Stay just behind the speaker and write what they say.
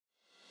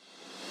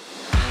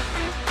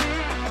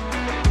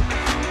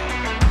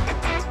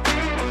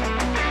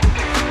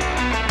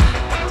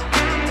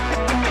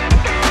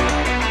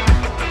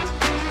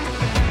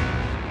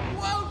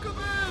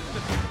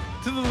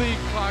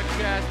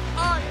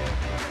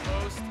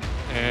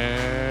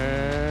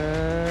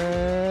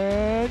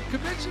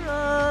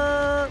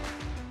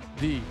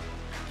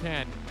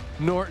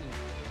Norton.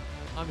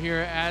 I'm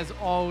here as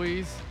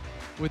always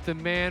with the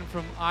man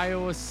from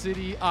Iowa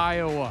City,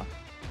 Iowa,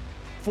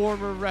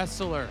 former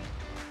wrestler,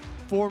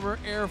 former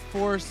Air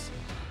Force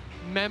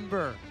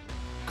member,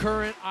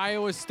 current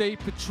Iowa State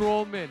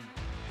patrolman,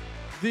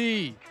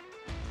 the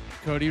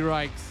Cody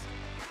Reichs.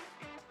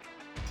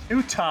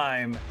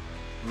 Two-time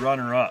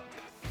runner-up,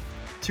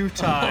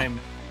 two-time,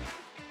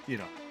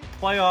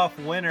 playoff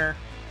winner,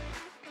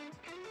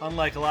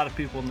 unlike a lot of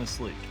people in this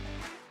league.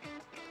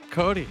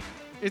 Cody,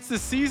 it's the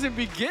season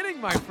beginning,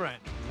 my friend.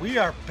 We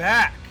are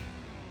back.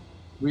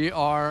 We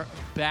are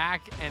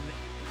back and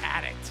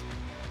at it.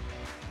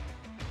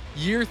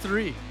 Year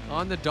 3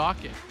 on the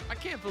docket. I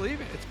can't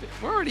believe it.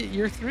 We're already at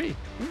year 3.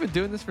 We've been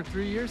doing this for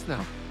 3 years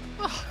now.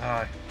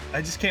 I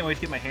just can't wait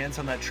to get my hands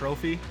on that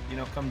trophy,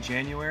 come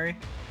January.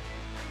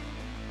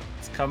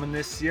 It's coming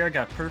this year. I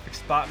got a perfect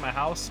spot in my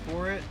house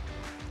for it.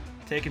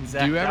 Taking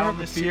Zach down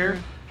this year.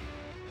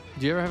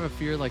 Do you ever have a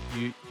fear like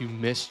you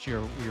missed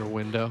your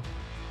window?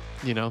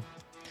 Like No.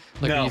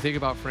 when you think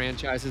about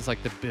franchises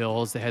like the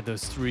Bills, they had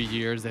those 3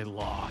 years they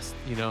lost,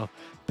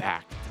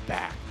 back to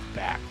back to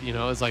back.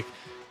 It's like,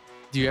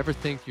 do you ever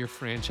think your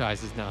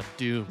franchise is now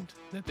doomed?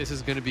 That this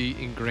is going to be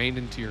ingrained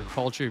into your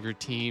culture of your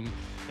team,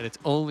 that it's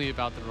only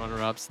about the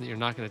runner-ups, and that you're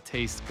not going to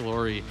taste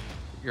glory.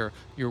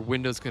 Your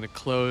window's going to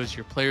close.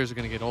 Your players are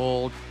going to get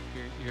old.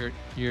 You're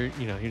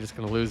just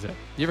going to lose it.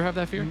 You ever have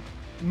that fear?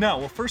 No.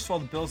 Well, first of all,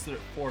 the Bills did it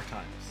 4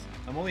 times.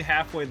 I'm only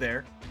halfway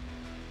there.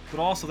 But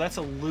also, that's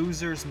a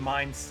loser's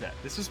mindset.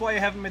 This is why you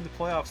haven't made the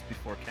playoffs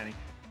before, Kenny.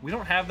 We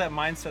don't have that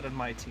mindset on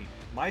my team.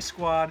 My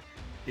squad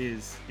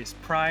is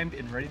primed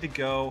and ready to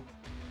go.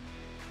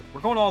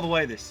 We're going all the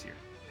way this year.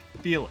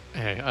 Feel it.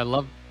 Hey,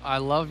 I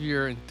love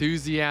your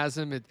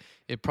enthusiasm.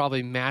 It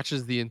probably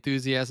matches the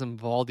enthusiasm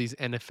of all these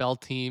NFL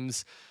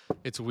teams.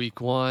 It's week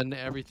 1.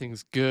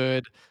 Everything's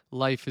good.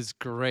 Life is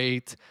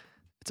great.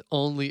 It's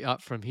only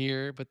up from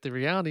here. But the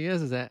reality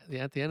is that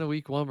at the end of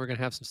week 1, we're going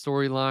to have some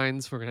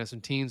storylines. We're going to have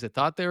some teams that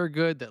thought they were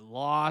good, that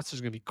lost. There's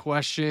going to be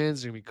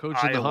questions. There's going to be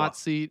coach in the hot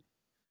seat.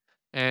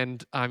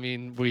 And, I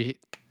mean,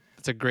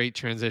 it's a great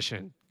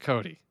transition.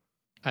 Cody,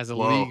 as a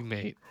league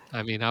mate,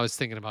 I was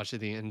thinking about you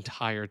the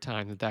entire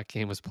time that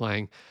game was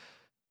playing.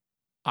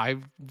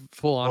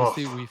 Full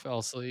honesty, we fell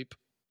asleep.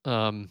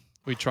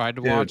 We tried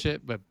to watch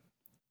it, but,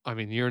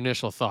 your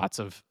initial thoughts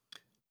of...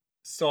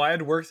 So I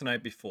had work the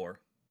night before.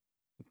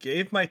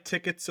 Gave my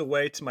tickets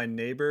away to my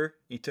neighbor.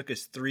 He took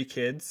his 3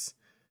 kids.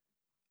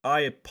 I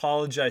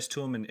apologized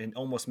to him and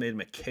almost made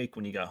him a cake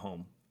when he got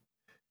home.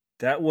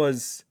 That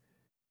was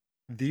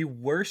the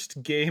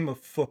worst game of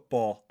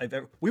football I've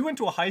ever... We went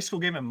to a high school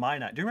game in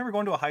Minot. Do you remember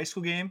going to a high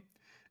school game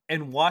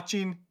and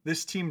watching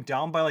this team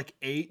down by like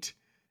 8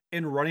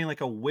 and running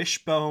like a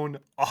wishbone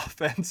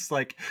offense,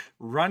 like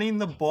running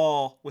the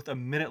ball with a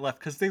minute left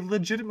because they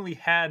legitimately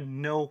had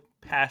no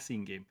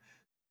passing game?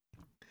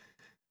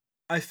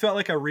 I felt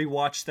like I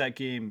rewatched that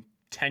game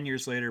 10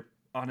 years later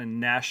on a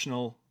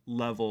national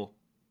level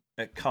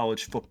at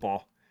college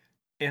football.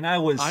 And I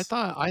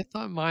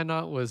thought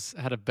Minot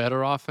had a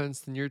better offense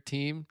than your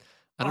team.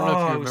 I don't know if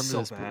you remember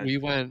this, but we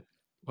went...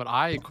 What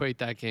I equate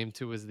that game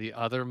to was the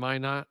other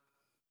Minot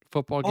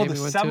football game we went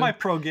to. Oh, the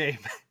semi-pro game.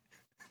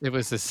 It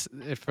was this...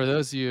 For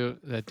those of you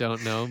that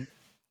don't know,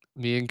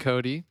 me and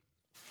Cody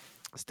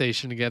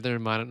stationed together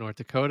in Minot, North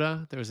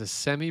Dakota. There was a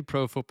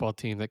semi-pro football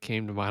team that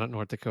came to Minot,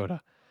 North Dakota.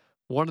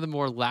 One of the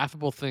more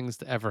laughable things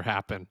to ever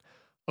happen.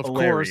 Of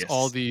Hilarious.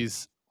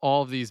 course,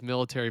 all of these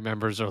military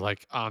members are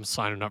like, I'm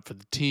signing up for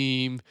the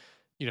team.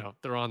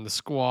 They're on the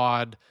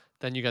squad.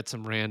 Then you got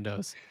some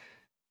randos.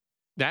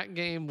 That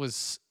game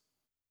was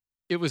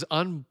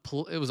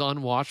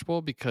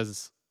unwatchable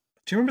because...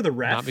 Do you remember the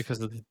ref? Not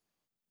because of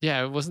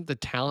it wasn't the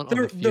talent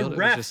on the field. It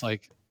was just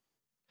like...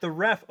 The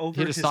ref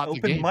over his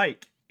open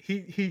mic,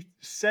 he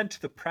said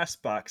to the press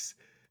box,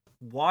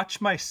 "Watch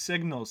my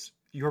signals.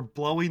 You're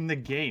blowing the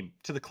game,"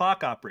 to the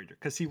clock operator,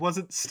 because he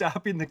wasn't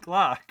stopping the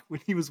clock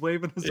when he was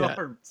waving his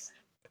arms.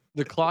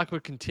 The clock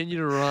would continue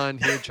to run.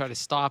 He would try to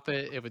stop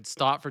it. It would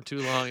stop for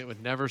too long. It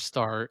would never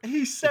start.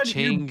 He said,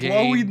 "You're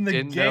blowing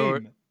the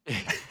game."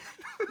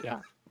 Yeah.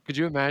 Could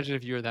you imagine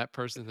if you were that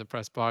person in the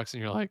press box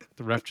and you're like,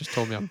 the ref just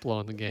told me I'm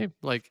blowing the game?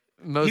 Like,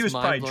 most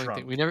mind-blowing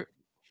thing. We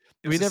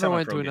never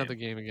went to another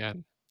game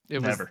again.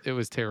 It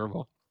was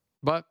terrible.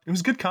 But it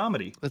was good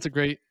comedy. That's a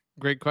great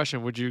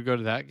question. Would you go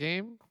to that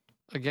game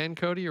again,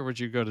 Cody, or would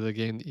you go to the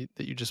game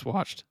that you just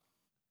watched?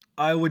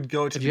 I would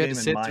go to the game in Minot.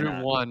 If you had to sit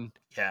through one.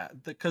 Yeah,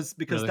 because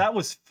really? That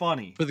was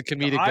funny. For the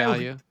comedic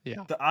value.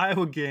 Yeah. The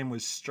Iowa game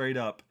was straight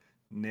up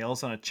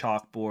nails on a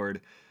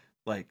chalkboard.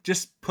 Like,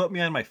 just put me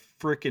on my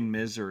freaking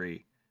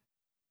misery.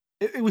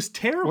 It was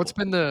terrible. What's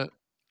been the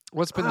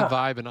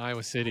vibe in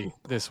Iowa City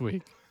this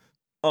week?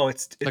 Oh,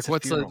 it's like, a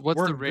what's funeral.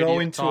 the radio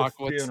going talk?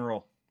 To a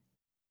funeral.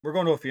 We're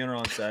going to a funeral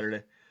on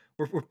Saturday.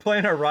 We're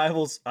playing our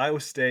rivals,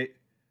 Iowa State.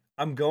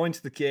 I'm going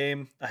to the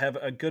game. I have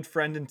a good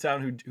friend in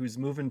town who's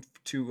moving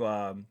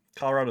to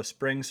Colorado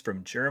Springs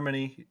from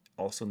Germany,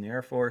 also in the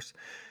Air Force.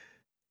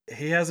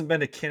 He hasn't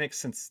been to Kinnick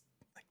since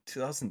like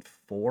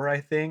 2004,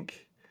 I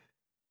think.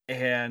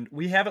 and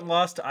we haven't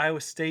lost to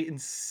Iowa State in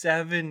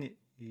 7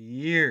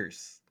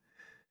 years.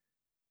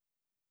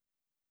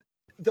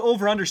 The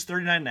over-under is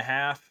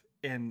 39.5,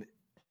 and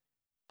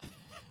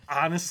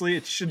honestly,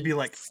 it should be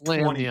like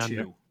Slam the under.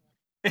 22.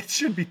 It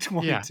should be Yeah,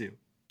 22.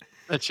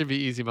 that should be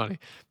easy money.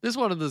 This is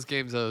one of those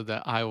games, though,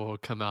 that Iowa will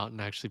come out and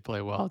actually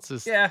play well. It's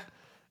just Yeah,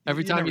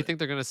 every you time you never. think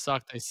they're gonna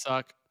suck, they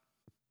suck.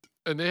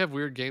 And they have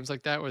weird games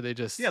like that where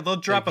Yeah, they'll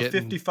they drop a get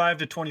in.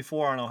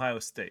 55-24 on Ohio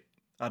State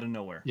out of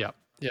nowhere. Yeah,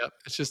 yeah.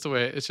 It's just the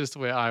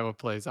way Iowa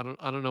plays. I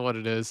don't know what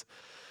it is,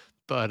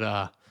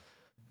 but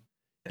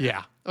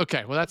yeah.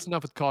 Okay. Well, that's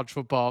enough with college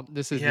football.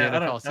 This is the Yeah, NFL I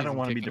don't season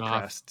want to be kicking off.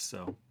 depressed.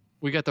 So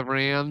We got the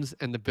Rams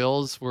and the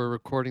Bills. We're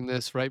recording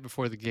this right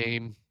before the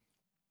game.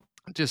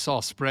 I just saw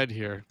a spread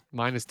here,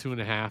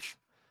 -2.5.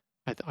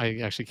 I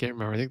actually can't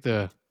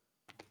remember.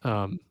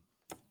 Um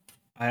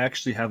I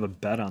actually have a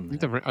bet on I think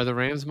that. are the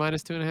Rams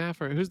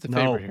 -2.5 or who's the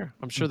favorite No, here?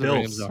 I'm sure the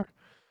Rams Bills. are.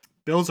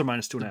 Bills are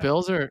minus two The and a half.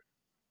 Bills are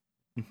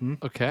Mm-hmm.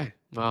 okay.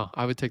 Wow,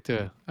 I'd take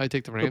the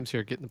Rams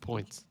here getting the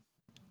points.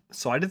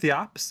 So I did the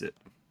opposite.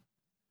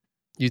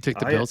 You take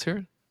the I Bills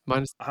here?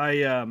 Minus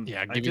Yeah, I give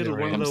me did the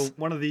Rams.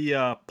 one of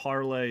the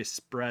parlay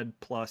spread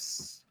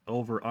plus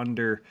over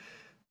under.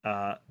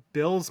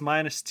 Bills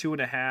minus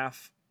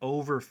 2.5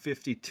 over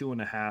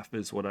 52.5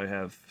 is what I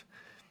have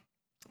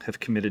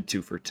committed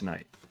to for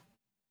tonight.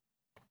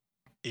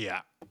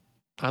 Yeah.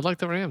 I'd like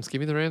the Rams. Give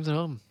me the Rams at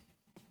home.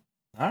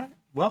 All right.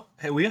 Well,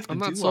 hey, we have to I'm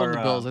not do sold on our.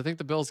 the Bills. I think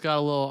the Bills got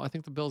a lot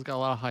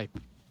of hype.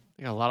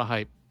 They got a lot of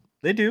hype.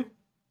 They do.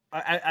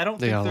 I don't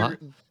They think got a lot.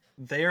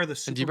 they are the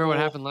And do you Super remember what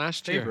Bowl happened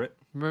last year? favorite.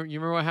 You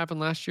remember what happened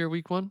last year,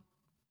 week 1?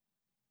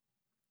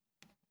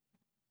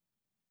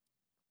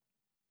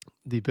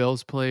 The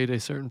Bills played a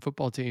certain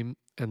football team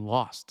and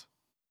lost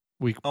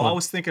week Oh, 1. I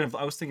was thinking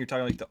you're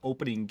talking like the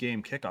opening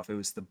game kickoff. It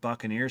was the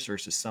Buccaneers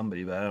versus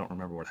somebody, but I don't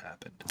remember what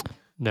happened.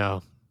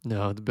 No,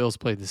 the Bills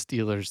played the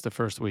Steelers the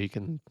first week,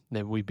 and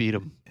then we beat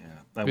them. Yeah, I We had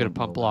a wouldn't know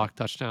pump that. block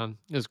touchdown.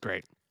 It was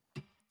great.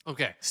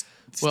 Okay,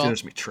 well,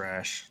 Steelers be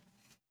trash.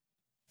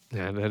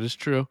 yeah, that is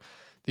true.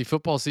 The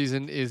football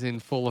season is in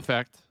full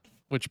effect,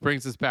 which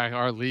brings us back.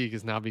 Our league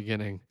is now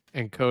beginning.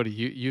 And Cody,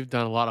 you've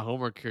done a lot of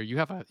homework here. You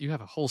have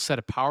a whole set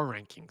of power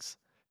rankings.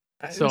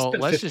 We So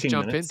spent let's just 15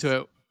 jump into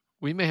minutes. it.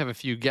 We may have a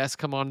few guests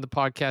come on the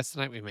podcast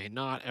tonight. We may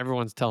not.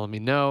 Everyone's telling me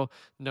no.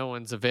 No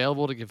one's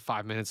available to give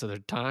 5 minutes of their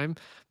time.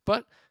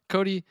 But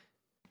Cody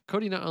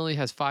not only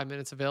has 5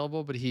 minutes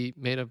available, but he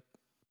made a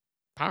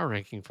power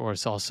ranking for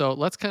us all. So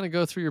let's kind of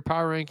go through your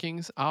power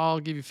rankings. I'll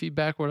give you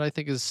feedback what I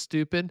think is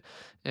stupid,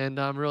 and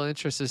I'm really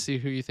interested to see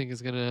who you think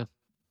is gonna,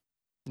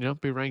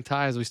 be ranked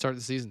high as we start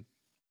the season.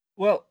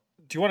 Well,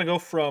 do you want to go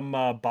from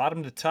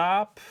bottom to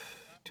top?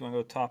 Do you want to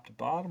go top to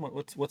bottom?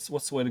 What's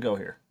the way to go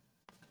here?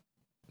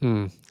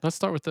 Let's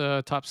start with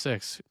the top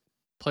 6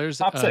 players,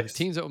 Top the six.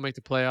 teams that will make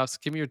the playoffs.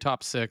 Give me your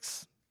top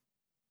 6.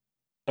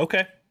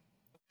 Okay.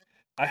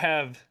 I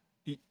have.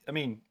 I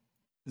mean,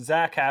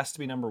 Zach has to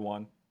be number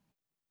one.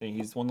 I think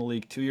he's won the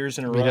league 2 years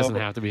in a He doesn't row.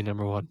 have to be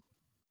number 1.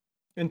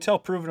 Until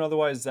proven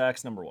otherwise,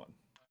 Zach's number one.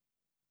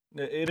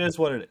 It is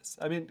what it is.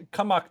 I mean,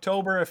 come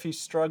October, if he's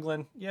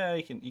struggling, yeah,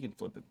 he can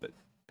flip it. But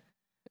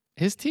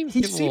His team's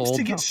he getting a little seems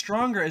to old, get though.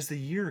 stronger as the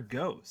year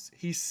goes.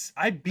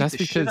 I beat That's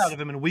the shit out because of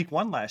him in week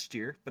 1 last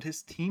year, but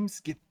his teams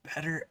get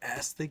better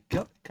as they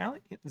go. Kind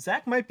of like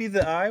Zach might be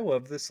the Iowa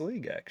of this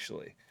league,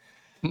 actually.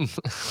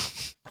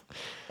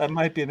 That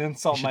might be an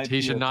insult, he might should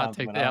be a not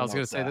take compliment. that. I I don't was know,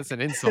 gonna say that's Zach.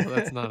 an insult.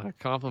 That's not a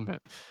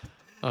compliment.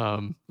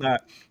 Um,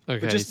 But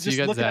okay, so you just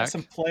got looking at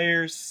some Zach.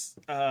 players,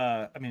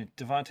 I mean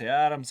Devontae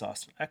Adams,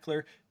 Austin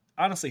Eckler.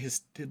 Honestly,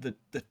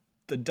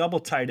 the double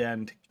tight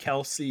end,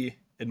 Kelsey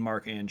and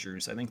Mark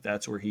Andrews. I think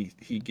that's where he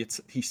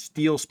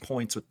steals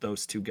points with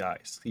those two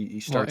guys. He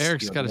Well, starts,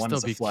 Eric's got the to one still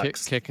as a be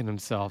flex. kicking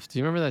himself. Do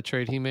you remember that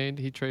trade he made?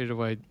 He traded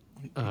away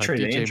He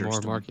traded DJ Andrews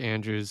Moore, to him. Mark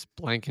Andrews,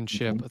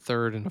 Blankenship, Mhm. a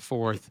third and a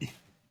fourth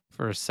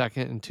for a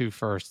second and 2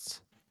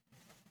 firsts.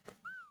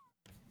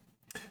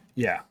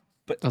 Yeah,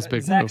 but That's a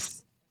big move.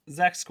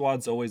 Zach's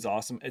squad's always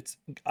awesome. It's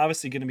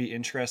obviously going to be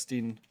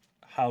interesting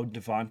how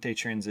Devontae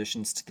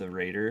transitions to the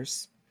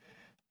Raiders.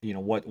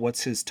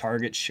 What's his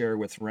target share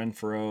with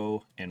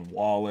Renfro and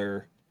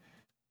Waller,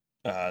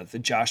 the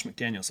Josh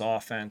McDaniels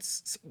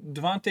offense.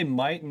 Devontae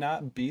might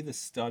not be the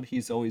stud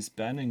he's always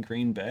been in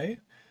Green Bay,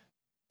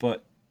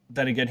 but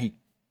then again, he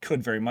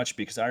could very much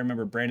be, because I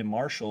remember Brandon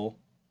Marshall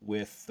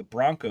with the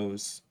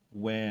Broncos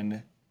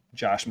when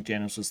Josh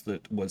McDaniels was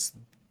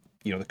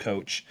the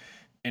coach,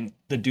 and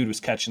the dude was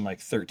catching like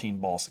 13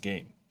 balls a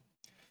game.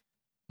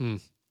 Hmm.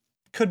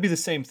 Could be the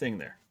same thing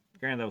there.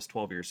 Granted, that was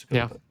 12 years ago,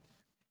 Yeah. but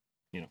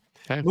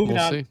Okay, moving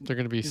we'll on. see. They're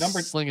going to be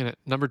Number slinging it.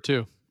 Number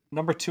 2.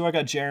 number 2, I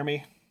got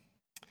Jeremy.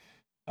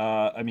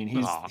 I mean,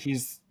 Aw.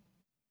 he's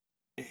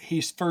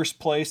first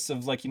place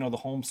of the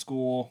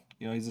homeschool.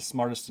 He's the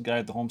smartest guy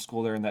at the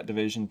homeschool there in that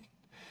division.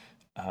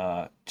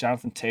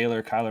 Jonathan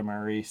Taylor, Kyler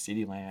Murray,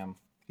 CeeDee Lamb.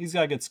 He's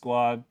got a good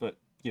squad, but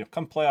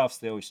come playoffs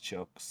they always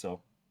choke.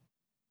 So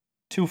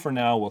 2 for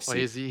now. We'll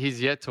Well, see.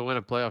 he's yet to win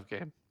a playoff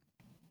game.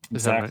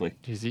 Is that right?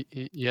 Exactly.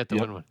 He's yet to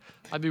Yep. win one.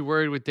 I'd be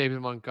worried with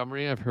David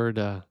Montgomery. I've heard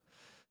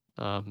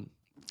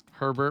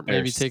Herbert Bears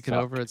maybe taking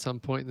over suck. at some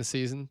point in the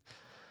season,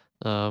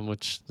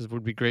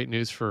 would be great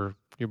news for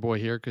your boy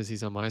here because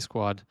he's on my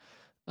squad.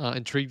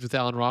 Intrigued with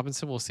Allen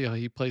Robinson. We'll see how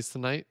he plays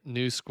tonight.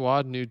 New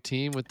squad, new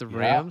team with the Yeah.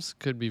 Rams.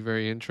 Could be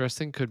very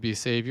interesting. Could be a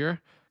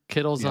savior.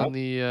 Kittle's on Yep.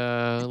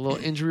 the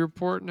little injury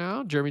report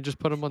now. Jeremy just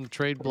put him on the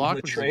trade Put him on block,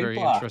 the which is a trade very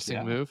block. interesting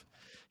Yeah. move.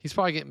 He's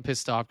probably getting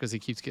pissed off because he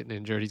keeps getting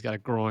injured. He's got a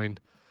groin.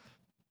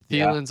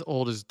 Yeah. Thielen's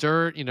old as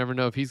dirt. You never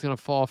know if he's going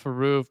to fall off a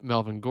roof.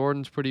 Melvin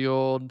Gordon's pretty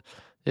old.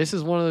 This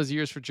is one of those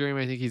years for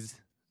Jeremy. I think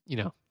you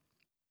know,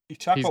 You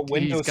talk about he's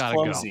windows got to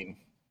go. closing.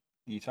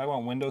 You talk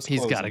about windows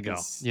He's got to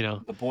closing go.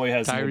 because the boy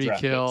has no Tyreek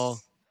draft Hill.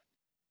 picks.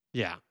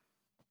 Yeah,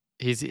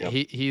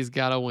 Yep. he's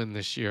got to win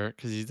this year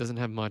because he doesn't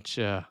have much.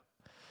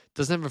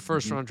 Doesn't have a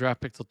first Mhm. round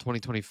draft pick till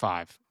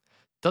 2025.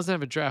 Doesn't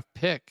have a draft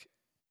pick.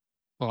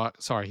 Well,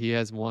 sorry, he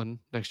has one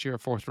next year, a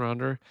fourth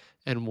rounder,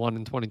 and one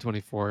in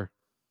 2024,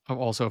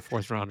 also a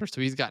fourth rounder. So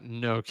he's got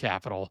no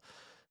capital.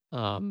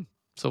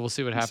 So we'll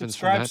see what He happens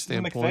from that subscribes to the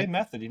McVay standpoint.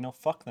 method.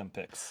 Fuck them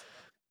picks.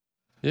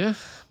 Yeah,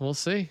 we'll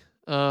see.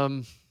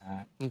 Uh,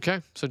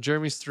 Okay, so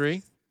Jeremy's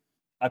 3.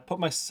 I put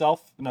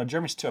myself no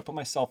Jeremy's 2. I put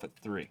myself at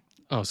 3.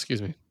 Oh,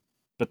 excuse me.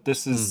 But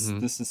this is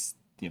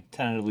Mm-hmm.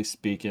 tentatively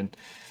speaking.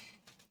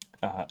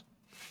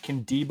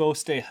 Can Debo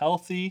stay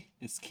healthy?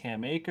 Is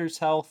Cam Akers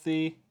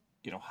healthy?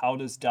 How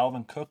does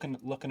Dalvin Cook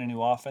look in a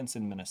new offense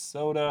in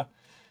Minnesota?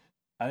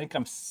 I think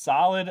I'm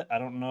solid. I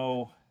don't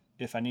know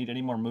if I need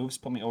any more moves.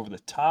 Put me over the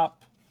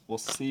top. We'll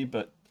see,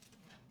 but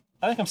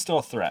I think I'm still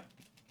a threat.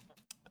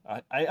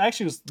 I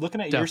actually was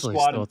looking at your Definitely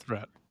squad, still a and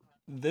threat.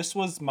 this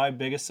was my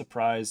biggest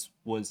surprise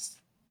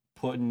was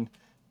putting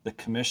the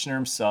commissioner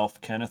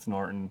himself, Kenneth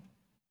Norton,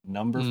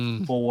 number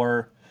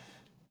 4,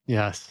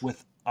 Yes.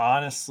 with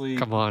honestly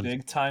Come on.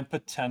 big time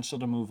potential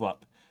to move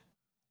up.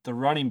 The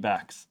running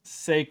backs,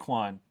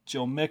 Saquon,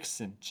 Joe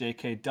Mixon,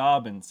 J.K.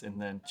 Dobbins,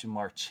 and then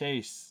Jamar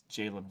Chase,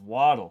 Jalen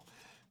Waddle.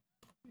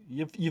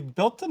 You've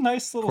built a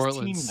nice little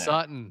Cortland team there.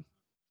 Sutton.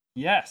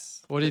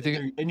 Yes. What do you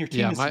think? And your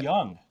team Yeah, is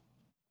young. my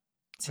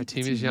It's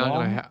team a is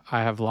young, and young.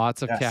 I have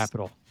lots of Yes,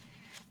 capital.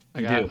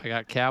 you do. I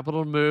got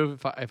capital to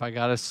move if I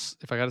gotta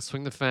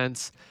swing the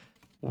fence.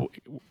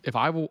 If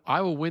I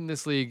will win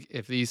this league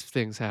if these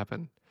things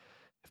happen.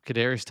 If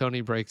Kadarius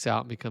Toney breaks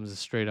out and becomes a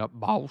straight up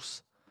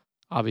boss,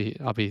 I'll be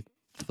I mean,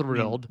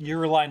 thrilled. you're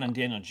relying on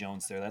Daniel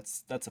Jones there.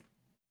 That's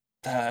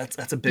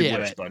a big Yeah,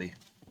 wish, but buddy.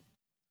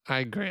 I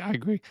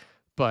agree.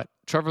 But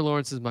Trevor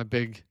Lawrence is my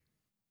big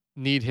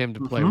need him to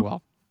play Mm-hmm.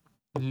 well.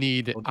 Well, I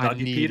need it.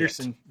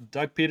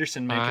 Doug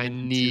Peterson making I it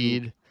into.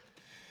 need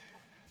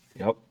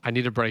Yep. I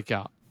need a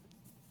breakout.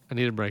 I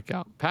need a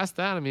breakout. Past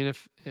that, I mean,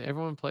 if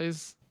everyone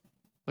plays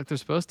like they're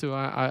supposed to,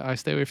 I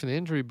stay away from the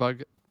injury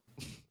bug.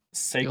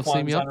 You'll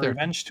see me Saquon's on up a there.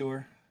 revenge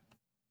tour.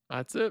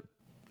 That's it.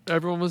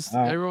 Everyone All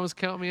right. was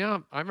counting me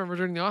out. I remember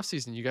during the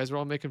offseason, you guys were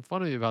all making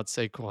fun of me about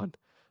Saquon.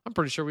 I'm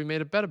pretty sure we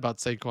made a bet about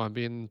Saquon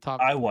being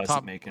I wasn't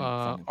top making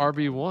fun of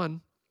you.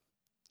 RB1.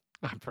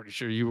 I'm pretty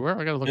sure you were.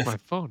 I gotta look at my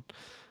phone.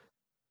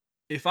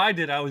 If I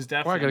did, I was Or I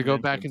definitely gotta under the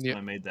go back in influence the. when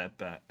I made that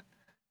bet.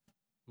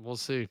 We'll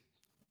see.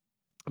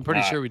 I'm pretty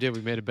All right. sure we did.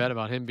 We made a bet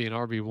about him being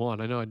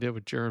RB1. I know I did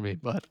with Jeremy,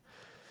 but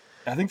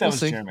I think that we'll was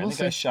see. Jeremy. I We'll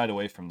think I see. shied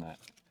away from that.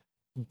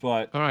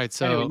 But All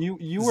right. anyway, So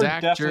you were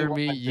Zach, definitely one of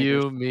Jeremy, my bigger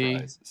you, me.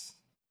 surprises.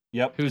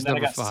 Yep. Who's And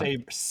then I number got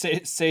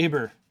 5?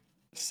 Saber.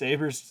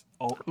 Saber's.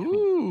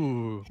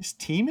 Ooh. His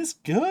team is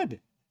good.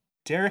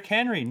 Derrick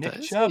Henry, Nick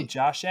Is Chubb, he?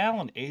 Josh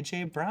Allen,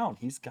 A.J. Brown.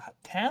 He's got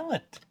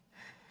talent.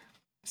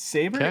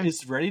 Saber Okay.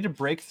 is ready to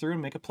break through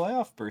and make a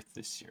playoff berth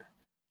this year.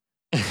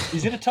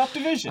 He's in a tough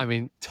division. I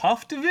mean,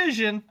 tough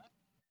division,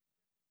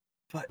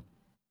 but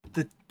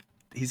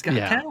he's got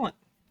talent.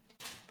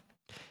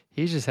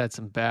 He's just had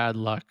some bad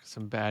luck,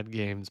 some bad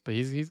games, but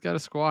he's got a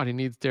squad. He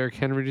needs Derrick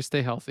Henry to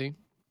stay healthy.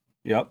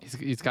 Yep.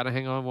 He's got to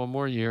hang on one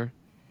more year.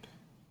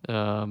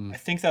 I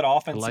think that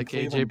offense in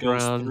Cleveland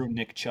goes Brown. through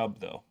Nick Chubb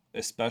though,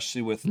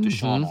 especially with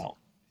Deshaun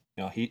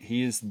out.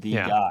 He is the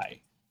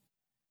guy.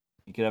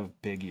 He could have a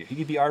big year. He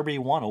could be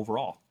RB1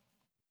 overall.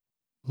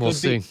 We'll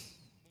see.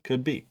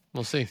 Could be.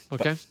 We'll see.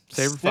 Okay.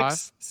 Saber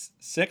 5.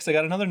 6. I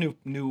got another new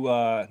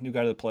guy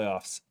to the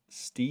playoffs.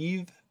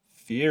 Steve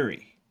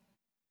Fury.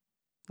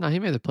 No, he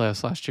made the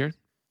playoffs last year.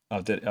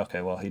 Oh, did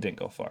okay. Well, he didn't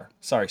go far.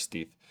 Sorry,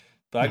 Steve.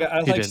 But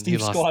I like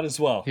Steve's squad as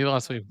well. He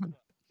lost week 1.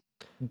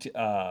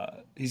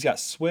 He's got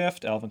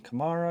Swift, Alvin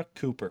Kamara,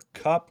 Cooper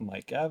Kupp,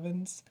 Mike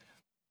Evans,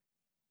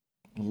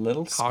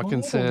 little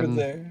Hawkinson squad over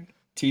there.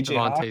 TJ Devontae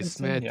Hawkinson,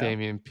 Smith,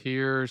 Dameon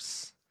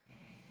Pierce.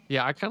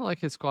 Yeah, I kind of like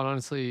his squad.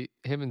 Honestly,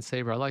 him and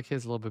Saber, I like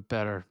his a little bit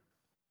better,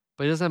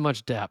 but he doesn't have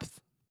much depth.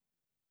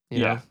 You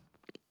know?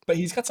 But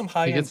he's got some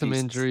high. He gets some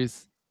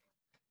injuries.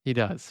 He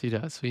does. Those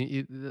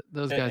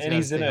guys got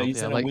to stay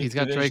healthy. He's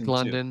got Drake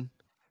London.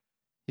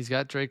 He's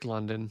got Drake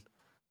London.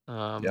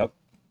 Yep.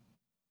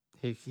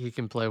 He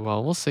can play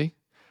well. We'll see.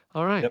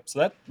 All right. Yep.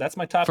 So that's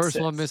my top First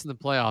 6. one missing the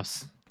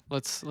playoffs.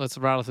 Let's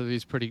rattle through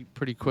these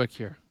pretty quick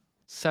here.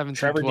 7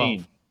 Trevor through 12.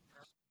 Dean.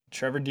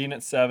 Trevor Dean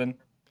at 7.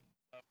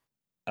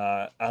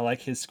 I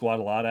like his squad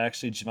a lot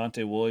actually.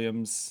 Javonte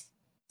Williams,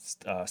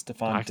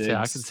 Stephon I could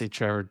Diggs, see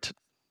Trevor.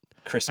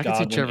 Chris I could see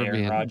Godwin, Trevor Aaron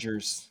being.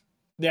 Rodgers.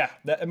 Yeah,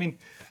 I mean,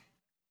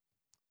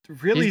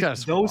 He's really, got a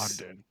squad,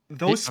 dude.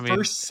 those I mean,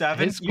 first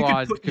seven, his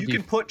squad could you be.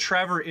 can put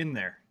Trevor in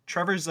there.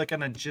 Trevor's like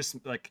gonna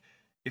just like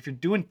if you're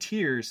doing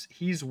tiers,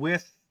 he's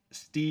with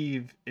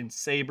Steve and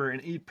Saber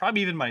and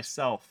probably even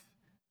myself.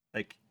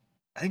 Like,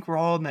 I think we're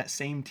all in that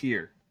same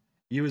tier.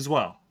 You as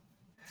well.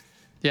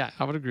 Yeah,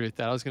 I would agree with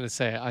that. I was gonna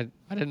say I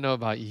didn't know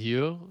about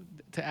you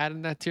to add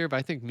in that tier, but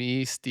I think me, Are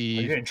you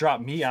Steve. gonna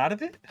drop me out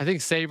of it? I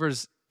think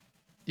Sabers.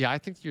 Yeah, I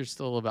think you're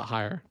still a little bit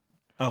higher.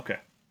 Okay,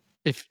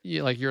 If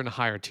you like, you're in a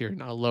higher tier,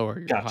 not a lower.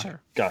 You're gotcha,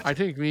 higher. I gotcha.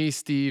 think me,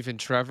 Steve, and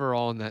Trevor are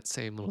all in that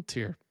same little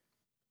tier.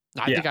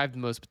 I Yeah, think I have the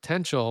most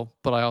potential,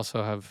 but I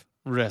also have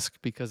risk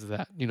because of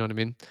that. You know what I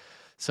mean?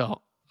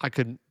 So I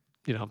could,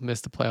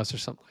 miss the playoffs or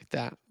something like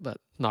that. But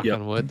knock yep.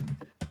 on wood,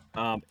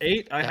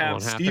 8, I that have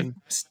won't happen.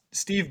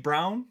 Steve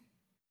Brown,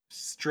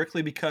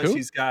 strictly because Who?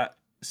 he's got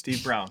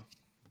Steve Brown.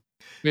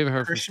 We haven't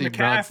heard from Christian Steve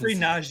Brown McCaffrey, since.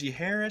 Najee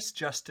Harris,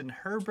 Justin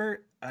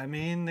Herbert. I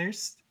mean,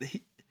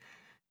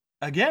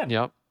 again,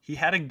 Yep. he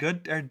had a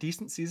good or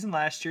decent season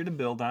last year to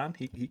build on.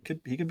 He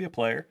could be a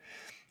player.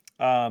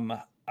 Um,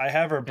 I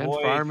have our And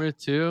boy. Farmer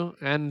too,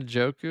 and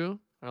Njoku.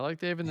 I like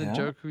David Yeah,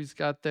 Njoku he's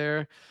got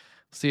there.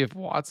 See if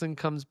Watson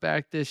comes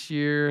back this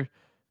year.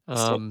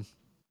 so Um,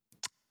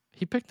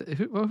 he picked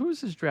who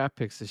was his draft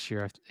picks this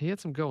year? He had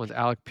some good ones.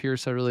 Alec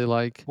Pierce, I really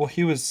like. well,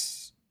 he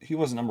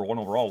wasn't number one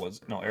overall.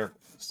 Was no Eric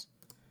was.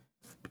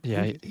 Who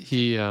Yeah, did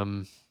he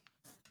take?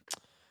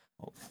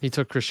 he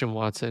took Christian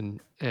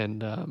Watson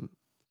and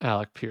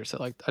Alec Pierce.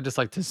 I just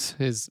liked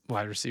his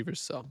wide receivers,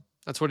 so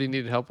that's what he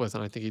needed help with,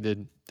 and I think he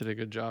did a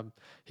good job.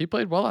 He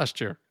played well last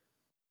year.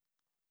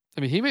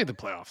 I mean, he made the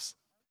playoffs.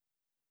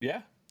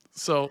 Yeah,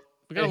 So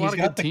we got and a lot he's of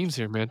got good the teams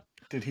here, man.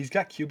 dude. He's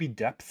got QB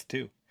depth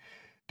too.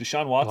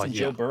 Deshaun Well, Watson,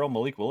 Joe yeah. Burrow,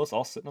 Malik Willis,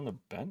 all sitting on the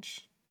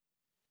bench.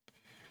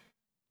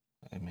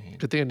 I mean,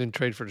 Good thing I didn't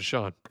trade for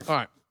Deshaun. All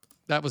right,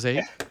 that was 8.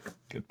 yeah,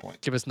 good point.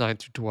 Give us 9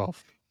 through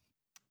 12.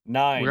 We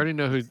 9. already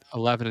know who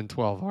 11 and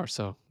 12 are,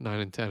 so 9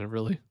 and 10 are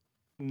really.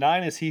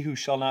 9 is he who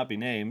shall not be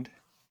named.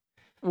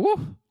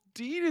 Woo!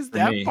 Dean is For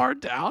that me, far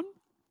down.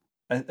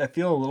 I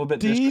feel a little bit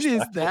Dean is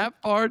disrespectful. that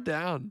far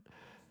down.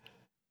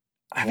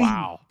 I mean,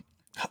 Wow.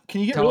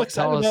 can you get real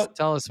excited about?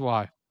 Tell us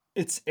why.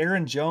 It's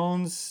Aaron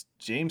Jones,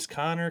 James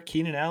Conner,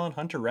 Keenan Allen,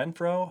 Hunter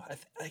Renfro.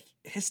 Like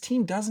his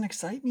team doesn't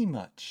excite me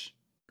much.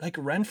 Like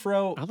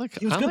Renfro,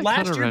 he was I good like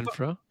Hunter last year, but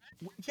Renfro.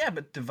 yeah,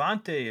 but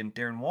Devontae and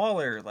Darren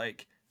Waller,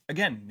 like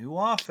again, new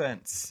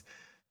offense.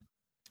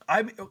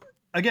 I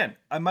again,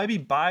 I might be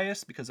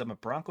biased because I'm a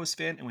Broncos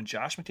fan, and when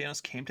Josh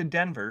McDaniels came to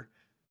Denver,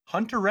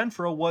 Hunter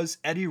Renfro was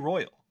Eddie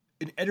Royal,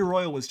 and Eddie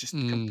Royal was just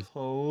Mm.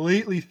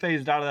 completely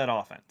phased out of that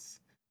offense,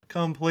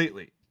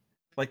 completely,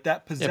 like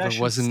that Yeah, but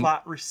possession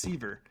slot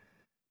receiver.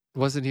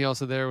 wasn't he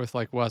also there with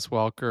like Wes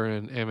Welker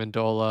and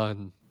Amendola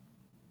and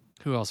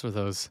who else were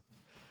those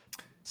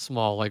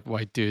small like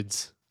white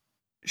dudes?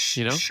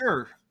 You know,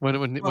 Sure, when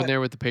but they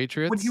were with the when he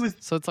Patriots, was,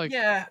 so it's like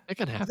yeah, it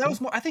can but that happen.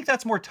 was more. I think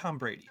that's more Tom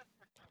Brady.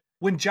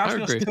 When Josh I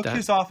McDaniels agree with took that.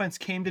 his offense,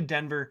 came to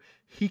Denver,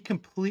 he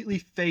completely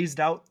phased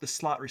out the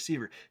slot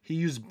receiver. He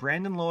used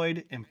Brandon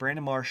Lloyd and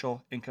Brandon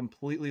Marshall and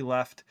completely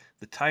left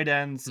the tight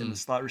ends and the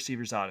slot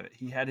receivers out of it.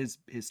 He had his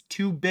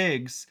two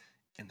bigs,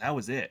 and that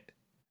was it.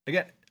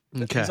 Again,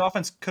 his Okay.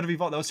 offense could have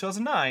evolved. That was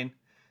 2009,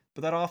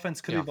 but that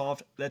offense could have Yeah.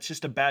 evolved. That's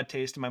just a bad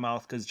taste in my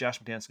mouth because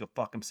Josh McDaniels go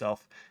fuck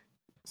himself.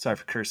 Sorry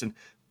for cursing,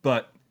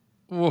 but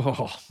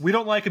Whoa. we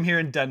don't like him here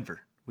in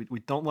Denver. We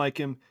don't like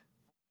him.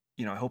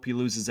 I hope he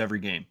loses every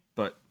game,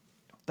 but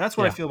that's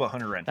what I Yeah. feel about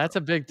Hunter Renfro. That's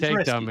a big He's takedown,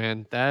 risky.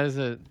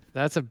 man.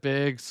 That's a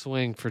big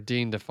swing for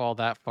Dean to fall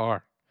that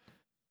far.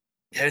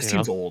 Yeah, his You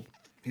team's know, old.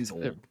 He's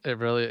old. it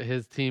really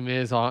his team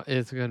is going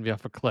to be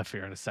off a cliff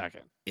here in a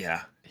second.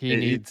 Yeah. He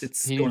needs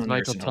It's going to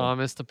Michael nursing home.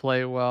 Thomas to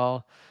play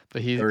well,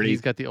 but 30, he's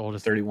got the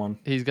oldest 31.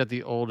 he's got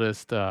the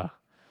oldest team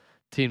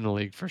in the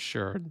league for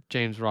sure.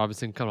 James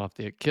Robinson coming off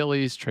the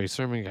Achilles. Trey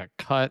Sermon got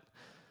cut.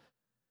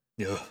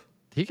 Yeah.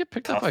 He get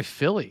picked up Tough. by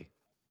Philly.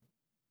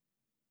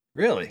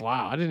 Really?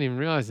 Wow, I didn't even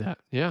realize that.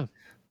 Yeah,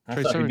 I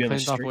Trey thought he'd Sermon be on the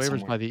claimed off street waivers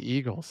somewhere. by the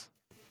Eagles.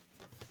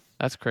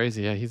 That's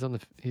crazy. Yeah, he's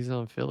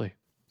on Philly.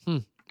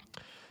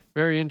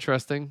 Very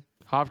interesting.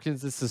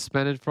 Hopkins is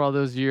suspended for all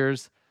those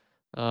years.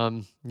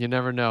 You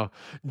never know.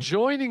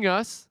 Joining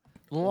us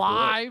Oh boy.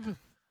 live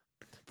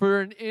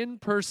for an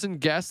in-person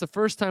guest, the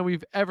first time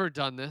we've ever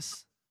done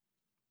this.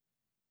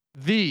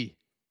 The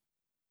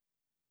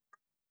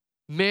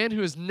man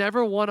who has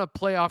never won a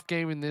playoff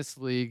game in this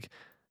league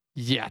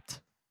yet.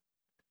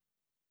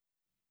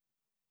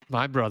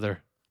 My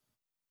brother,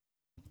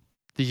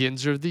 the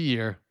Yinzer of the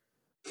year,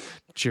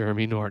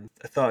 Jeremy Norton.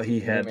 I thought he Can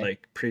you hear had me?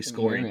 like Can preschool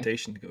you hear me?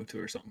 orientation to go to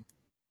or something.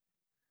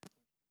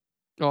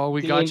 Oh,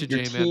 we got you,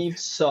 Your J-Man. team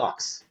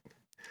sucks.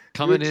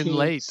 Coming Your in team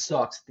late.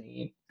 sucks,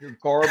 Dean. You're Whose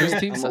garbage.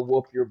 team I'm su- gonna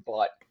whoop your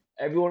butt.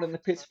 Everyone in the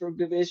Pittsburgh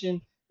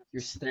division,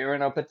 you're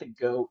staring up at the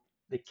GOAT,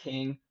 the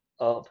king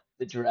of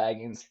the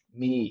Dragons,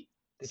 me.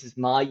 This is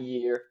my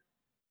year.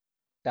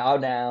 Bow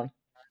down.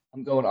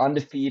 I'm going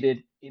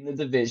undefeated in the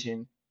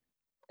division,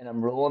 and I'm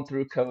rolling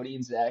through Cody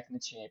and Zach in the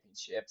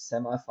championship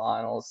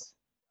semifinals.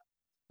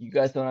 You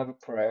guys don't have a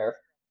prayer.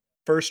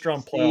 First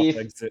round playoff Steve,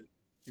 exit.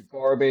 you're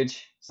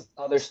garbage.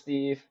 Other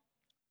Steve,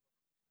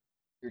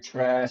 you're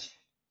trash.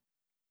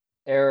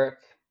 Eric,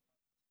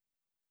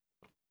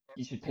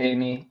 you should pay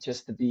me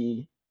just to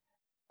be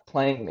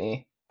playing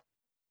me.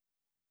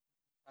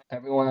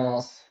 Everyone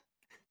else,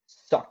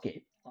 suck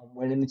it. I'm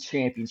winning the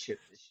championship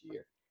this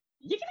year.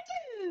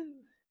 Yickety-doo!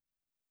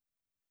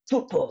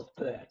 Football's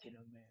back in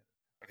America.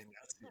 I mean,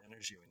 that's the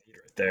energy we need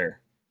right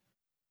there.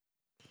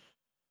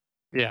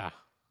 Yeah.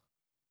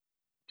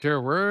 Sure,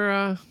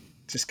 we're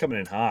Just coming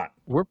in hot.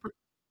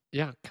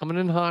 yeah, coming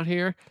in hot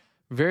here.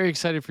 Very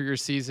excited for your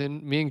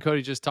season. Me and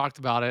Cody just talked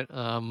about it.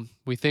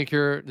 We think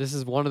this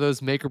is one of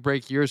those make or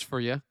break years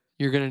for you.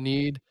 You're gonna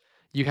need.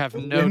 You have The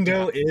no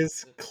window depth.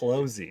 is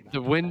closing.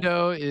 The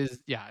window is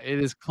it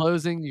is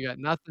closing. You got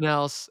nothing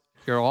else.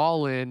 You're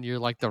all in. You're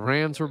like the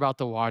Rams we're about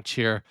to watch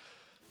here.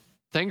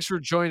 Thanks for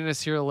joining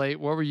us here late.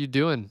 What were you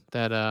doing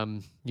that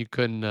you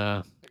couldn't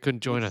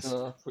join us?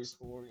 Pizza,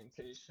 preschool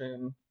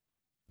orientation.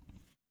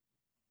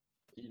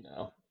 You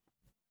know,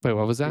 Wait,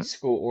 what was that?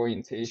 preschool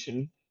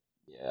orientation.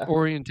 Yeah.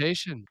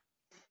 Orientation.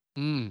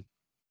 Mm.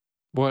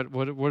 What do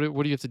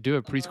you have to do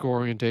at preschool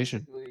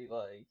orientation? Basically,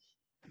 like,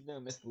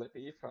 Miss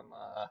Lippy from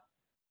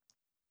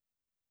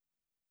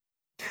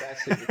Back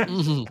to the Future.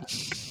 Mhm.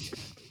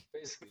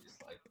 Basically,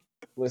 just like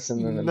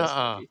listening to Miss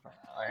Nuh-uh. Lippy for an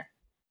hour.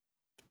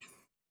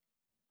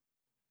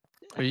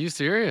 Are you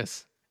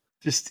serious?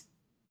 Just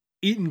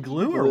eating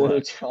glue or Blue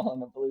what?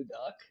 drawing a blue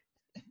duck.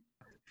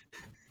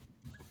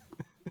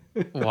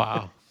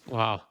 Wow.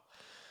 Wow.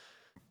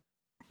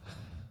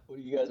 What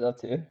are you guys up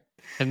to?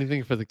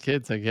 Anything for the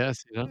kids, I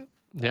guess, you know?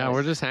 Yeah, we're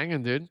Nice. just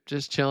hanging, dude.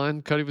 Just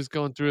chilling. Cody was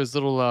going through his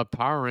little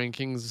power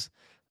rankings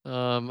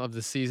of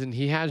the season.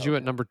 He has you at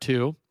Okay. number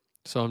 2.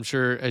 So I'm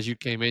sure as you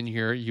came in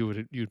here, you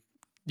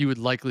would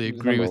likely Who's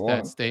agree number with that one?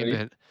 Cody?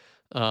 statement.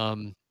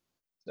 Um,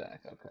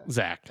 Zach. Okay.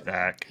 Zach.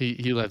 Zach.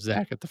 He left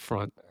Zach at the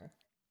front. Fair.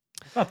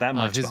 Not that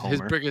much of a His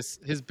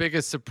homer.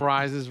 biggest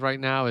surprises right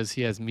now is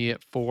he has me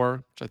at 4,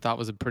 which I thought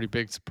was a pretty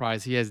big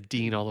surprise. He has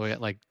Dean all the way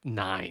at like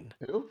 9.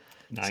 Who?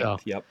 So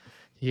Ninth, yep.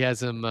 he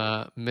has him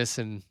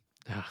missing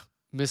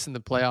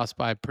the playoffs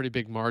by a pretty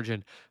big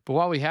margin. But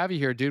while we have you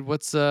here, dude,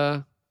 what's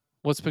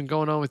been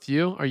going on with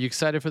you? Are you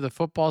excited for the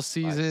football I'm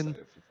season? excited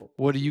for football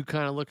What are you season.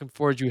 kind of looking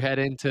forward as you head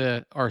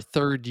into our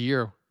 3rd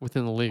year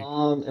within the league?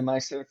 Am I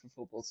excited for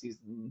football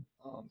season?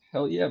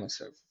 Hell yeah, I'm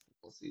excited for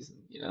football season.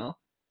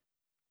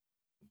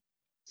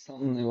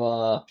 Something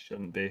to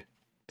Shouldn't be.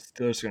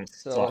 Steelers are going to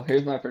So suck.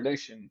 here's my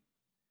prediction.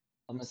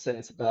 I'm gonna say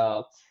it's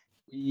about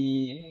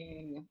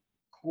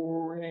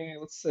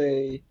let's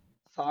say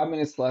 5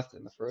 minutes left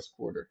in the first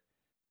quarter.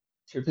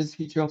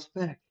 Trubisky drops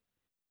back.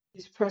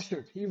 He's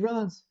pressured. He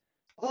runs.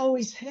 Oh,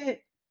 he's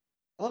hit.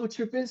 Oh,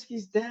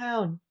 Trubisky's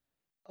down.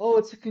 Oh,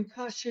 it's a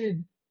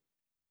concussion.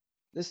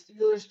 The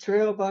Steelers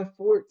trail by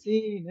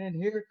 14, and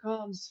here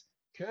comes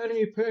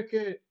Kenny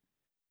Pickett.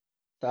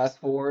 Fast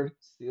forward,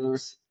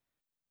 Steelers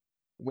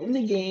win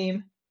the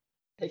game.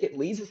 Pickett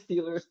leads the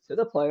Steelers to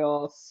the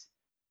playoffs,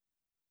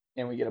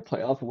 and we get a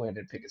playoff win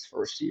in Pickett's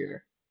first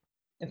year,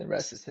 and the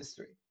rest is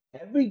history.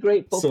 Every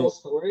great football So,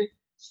 story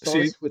see,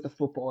 starts with a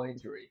football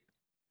injury.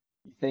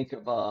 You think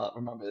of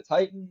Remember the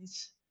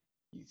Titans.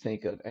 You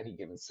think of Any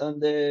Given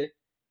Sunday.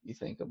 You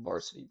think of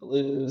Varsity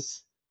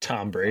Blues.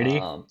 Tom Brady.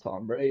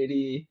 Tom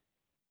Brady.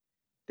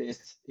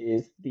 This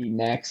is the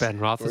next Ben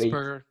great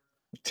Roethlisberger.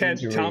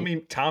 injury.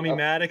 Tommy Yep,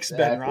 Maddox,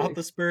 Ben exactly.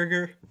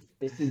 Roethlisberger.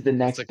 This is the It's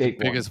next like the big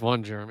one. biggest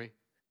one, Jeremy.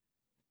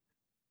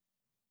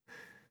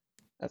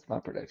 That's my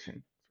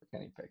prediction for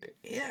Kenny Pickett.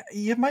 Yeah,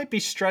 you might be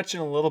stretching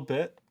a little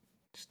bit.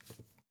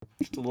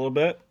 Just a little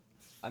bit.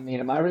 I mean,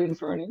 am I ready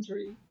for an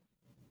injury?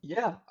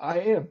 Yeah, I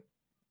am.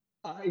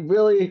 I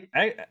really.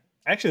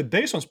 Actually, the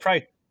biggest one's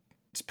probably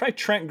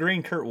Trent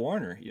Green, Kurt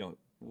Warner.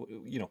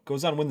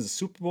 Goes on, wins the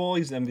Super Bowl.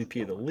 He's the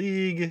MVP of the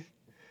league.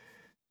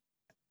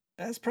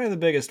 That's probably the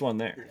biggest one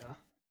there.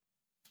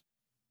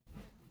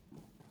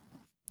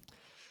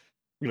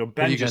 Yeah.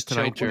 Ben you just got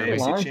tonight, choked in the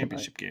Jeremy? AFC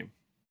Championship game.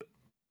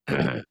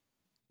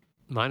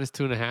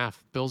 -2.5.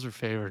 Bills are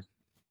favored.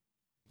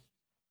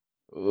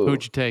 Ooh,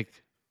 Who'd you take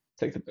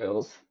take the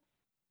Bills.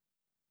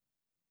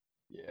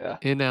 Yeah.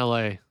 in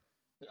LA?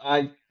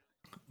 I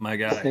My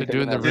guy. think They're they're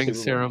doing gonna the have a ring Super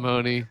Bowl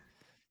ceremony.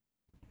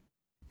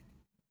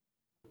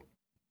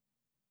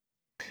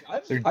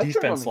 Their I've turned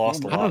defense on the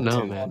lost game a I don't lot, know, too. A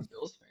lot man. of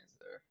Bills fans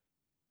there.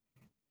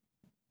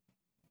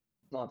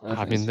 Not that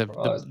I I'm mean,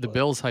 surprised, the but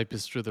Bills hype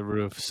is through the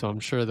roof, so I'm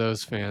sure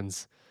those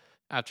fans,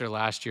 after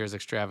last year's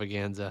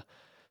extravaganza,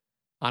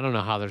 I don't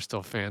know how they're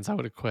still fans. I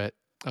would have quit.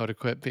 I would have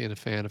quit being a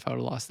fan if I would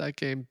have lost that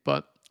game.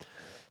 But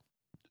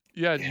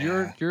yeah,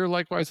 Yeah. you're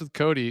likewise with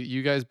Cody.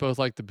 You guys both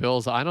like the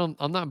Bills. I'm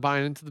not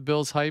buying into the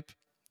Bills hype.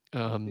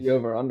 the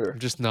over under. I'm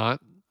just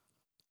not.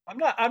 I'm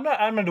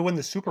going to win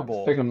the Super I'm just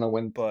Bowl, picking them to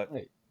win but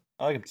tonight.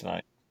 I like him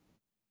tonight.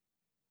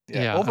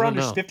 Yeah, I over don't under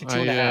is know. 52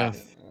 and a half.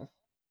 Yeah.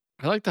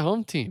 I like the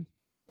home team.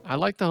 I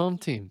like the home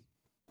team.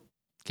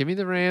 Give me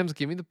the Rams.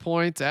 Give me the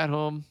points at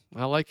home.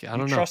 I like it. I You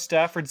don't know. trust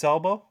Stafford's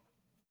elbow?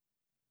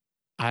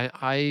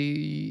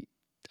 I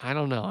I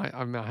don't know.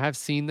 I have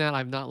seen that.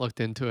 I've not looked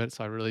into it,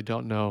 so I really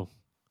don't know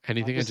I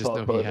anything. I just just saw a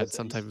know he quote that had said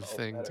some he type of felt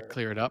thing to better,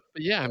 clear it up.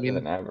 But yeah, I better mean,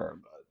 than ever,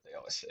 but they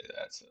always say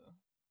that. So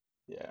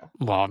yeah,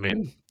 well, I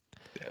mean,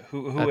 Yeah,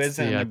 who that's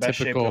isn't the in their best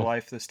shape of their typical.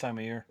 life this time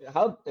of year? yeah.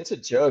 How it's a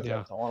joke Yeah,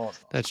 that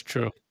Donald's not that's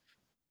true.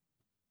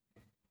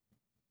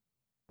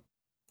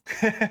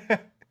 suspended.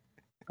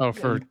 Oh,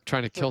 Yeah, for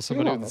trying to for kill two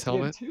somebody on with his this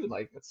game helmet. too.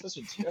 Like that's such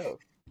a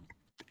joke.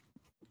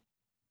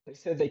 They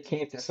said they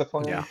can't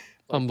discipline Yeah, like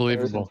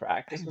players in unbelievable.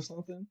 practice or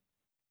something.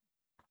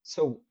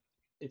 So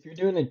if you're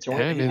doing a Hey,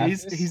 joint I mean,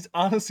 practice, He's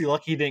honestly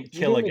lucky he didn't if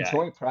you're kill a doing a guy.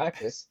 joint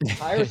practice,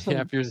 hire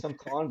yeah, if you're some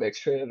convict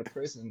straight out of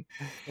prison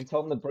and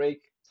tell them to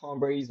break Tom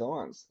Brady's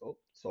arms. Oh,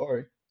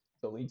 sorry,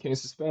 the league can't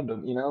suspend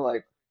him. You know,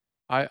 like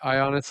I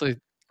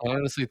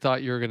honestly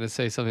thought you were gonna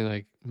say something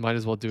like, "Might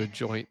as well do a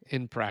joint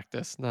in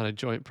practice, not a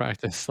joint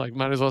practice." Like,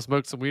 might as well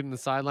smoke some weed on the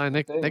sideline.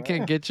 same They thing, can't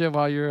right? get you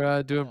while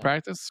you're doing Yeah.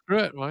 practice. Screw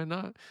it. Why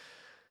not?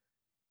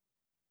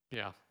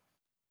 Yeah.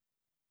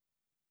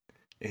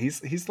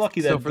 He's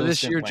lucky So that for those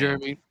this year, didn't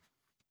land. Jeremy,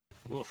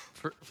 Oof.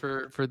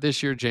 for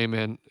this year,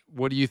 J-Man,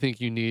 what do you think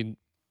you need?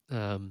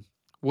 Um,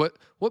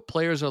 what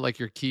players are like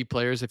your key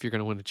players if you're going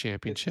to win a It's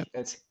championship?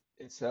 it's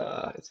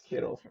it's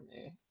Kittle for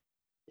me.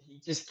 He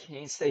just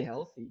can't stay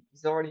healthy.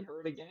 He's already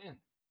hurt again.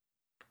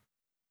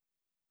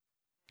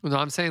 No,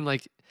 I'm saying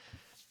like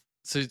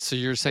so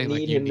you're I saying like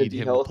need you him to need be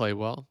him to play healthy.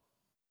 well.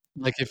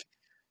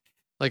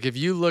 Like if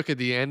you look at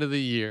the end of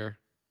the year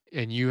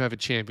and you have a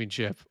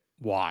championship,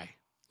 why?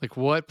 Like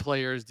what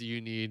players do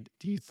you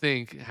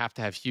think have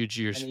to have huge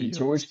I years for need you?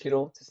 George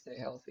Kittle to stay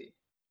healthy,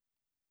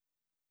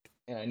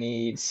 and I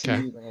need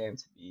Okay. CeeDee Lamb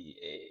to be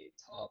a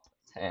top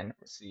 10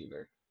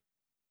 receiver.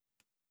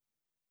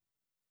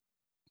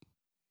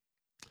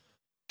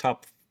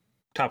 Top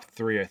top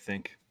three, I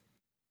think.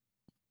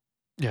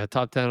 Yeah,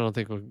 top 10 I don't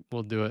think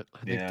we'll do it. I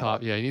think Yeah,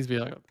 top yeah, he needs to be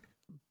like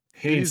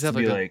he he needs needs to to have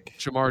be like a like,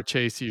 Jamar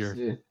Chase year,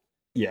 See,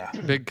 yeah,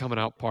 big coming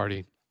out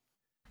party.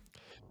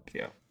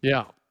 yeah.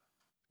 Yeah.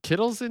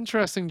 Kittle's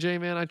interesting, J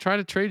man. I tried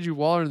to trade you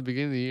Waller in the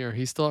beginning of the year.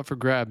 He's still up for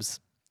grabs.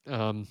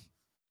 Um,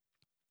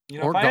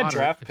 If or I had Goddard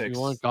draft if you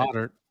want picks, I'd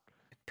Goddard.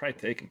 probably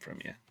take him from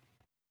you.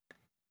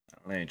 I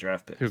don't have any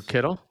draft Who picks.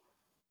 Kittle?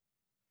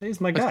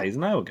 He's my That's guy. He's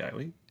an Iowa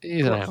guy.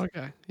 He's an Close. Iowa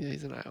guy. Yeah,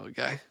 he's an Iowa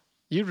guy.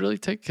 You'd really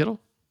take Kittle?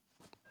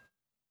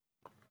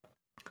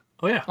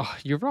 Oh yeah, Oh,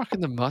 you're rocking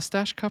the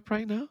mustache cup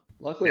right now?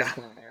 luckily I'm yeah.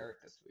 playing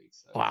Erich this week,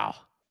 so Wow.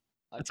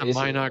 I That's a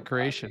basically have a Minot bye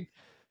creation. week.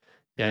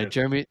 Yeah, It,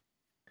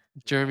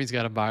 Jeremy's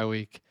got a bye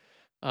week.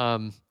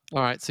 All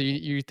right, so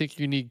you think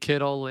you need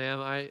Kittle, Lamb?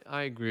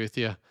 I agree with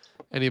you.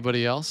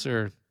 Anybody else,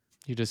 or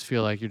you just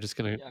feel like you're just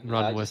gonna Yeah, I mean,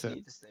 I run just with it?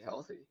 need to stay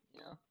healthy,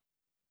 you know.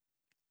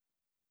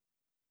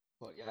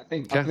 But yeah, I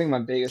Okay, think my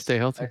stay biggest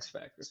healthy. X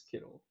factor is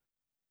Kittle.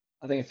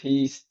 I think if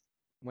he's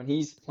when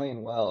he's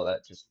playing well,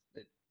 that just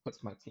it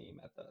puts my team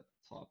at the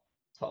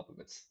top of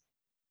its,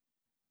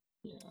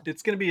 you know.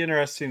 it's gonna be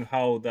interesting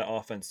how that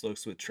offense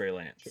looks with Trey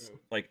Lance. True.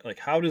 Like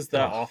how does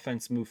that Oh,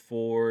 offense move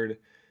forward?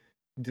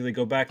 Do they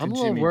go back to I'm a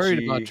little Jimmy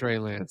worried about G? Trey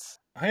Lance.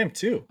 I am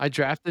too. I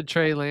drafted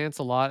Trey Lance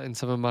a lot in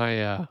some of my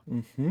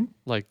Mm-hmm.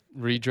 like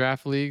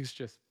redraft leagues,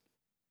 just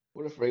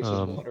What if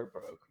Rachel's um water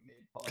broke mid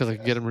because I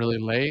could get podcast? him really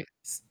late.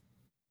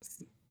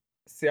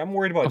 See, I'm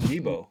worried about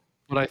Debo.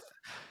 what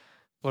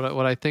I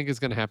what I think is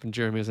going to happen,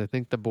 Jeremy, is I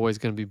think the boy's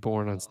going to be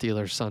born on Oh, Steelers I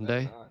better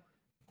Sunday not.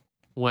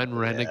 when Oh yeah,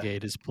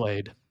 Renegade is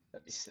played.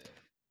 that'd be sick.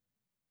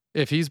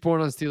 If he's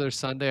born on Steelers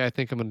Sunday, I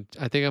think I'm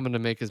gonna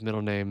make his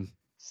middle name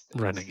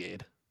Sticks.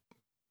 Renegade.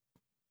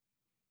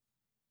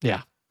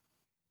 Yeah,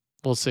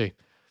 we'll see.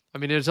 I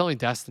mean, it's only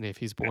destiny if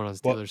he's born on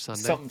What Steelers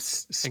Sunday, something and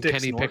sticks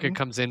Kenny Pickett Norton?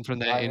 comes in from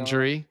that Zion,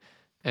 injury,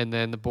 and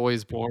then the boy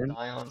is born.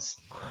 Zion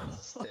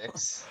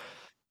Sticks.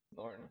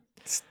 Norton.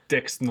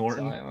 Sticks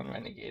Norton. Zion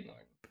Renegade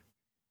Norton.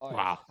 All right,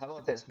 Wow, how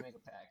about this? Make a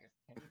pack. If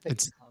Kenny Pickett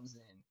it's. comes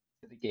in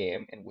to the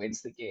game and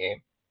wins the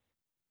game,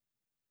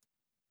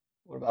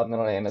 what about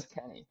middle name as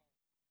Kenny?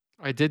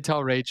 I did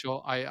tell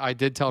Rachel. I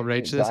did tell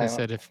Nickname Rach this. I Zion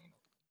said Kenny.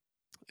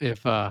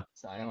 if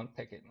Zion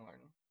Pickett Norton.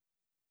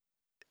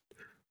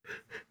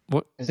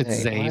 what it's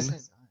Zane. Why is Zane it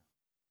Zion?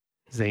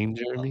 Zane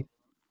Oh, Jeremy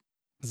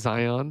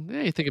Zion.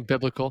 Yeah, you think of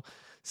biblical,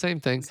 same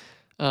thing. Is,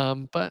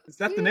 But is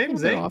that the yeah, a name,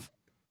 little bit Zane? off.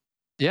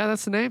 Yeah,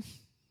 that's the name.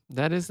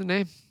 That is the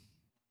name.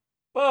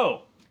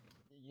 Whoa,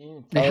 you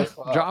didn't tell Yeah, us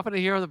why. dropping it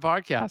here on the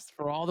podcast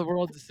for all the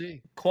world to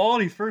see.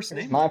 quality first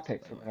Here's name my drop,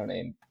 pick by for the way. middle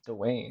name.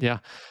 Dwayne. Yeah,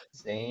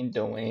 Zane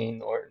Dwayne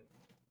Norton.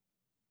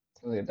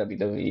 It's really a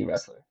WWE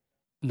wrestler.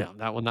 no,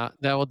 that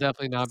will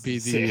definitely not be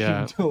Zane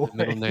the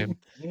middle name. Dwayne.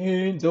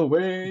 Zane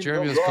Dwayne The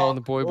Jeremy was calling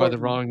the Rock boy by the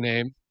Norton. wrong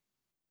name.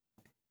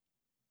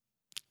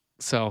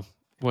 So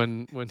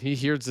when he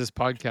hears this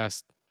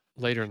podcast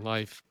later in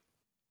life,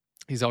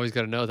 he's always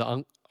got to know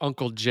that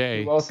Uncle Who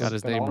Jay else got has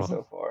his been name on wrong.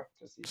 so far?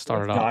 Just you two? That's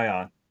Started off.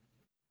 Zion.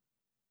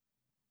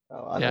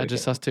 Oh, I thought Yeah, he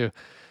just came us on. two.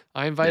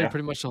 I invited Yeah.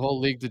 pretty much the whole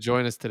league to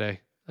join us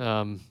today.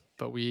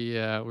 But we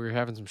were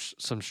having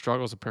some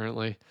struggles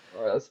apparently,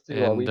 All right, let's do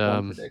our and week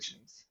one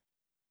predictions.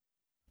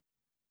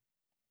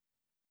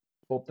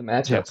 Hope the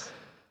yeah. matchups.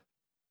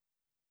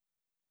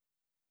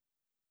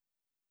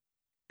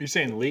 You're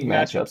saying league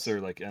matchups. matchups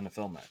or like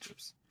NFL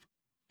matchups?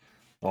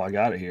 Oh, I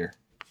got it here.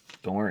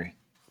 Don't worry.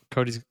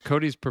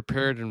 Cody's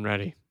prepared and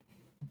ready.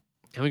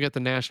 And we got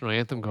the national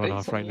anthem going Wait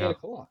off till right 8 now.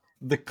 o'clock.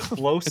 The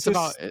closest. It's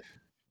about, What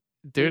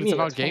do you dude. It's mean,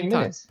 about 20 game time.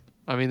 minutes?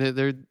 I mean,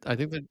 I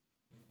think that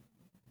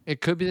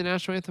it could be the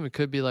national anthem. It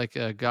could be like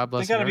God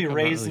Bless They gotta America. be I'm not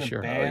raising really a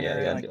sure. banner. Oh, yeah,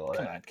 they gotta like, do all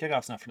come that. on,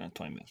 kickoff's not for another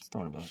 20 minutes.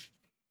 Don't worry about it.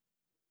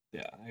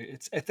 Yeah,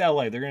 it's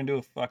LA. They're gonna do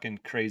a fucking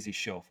crazy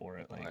show for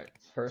it. Like, All right,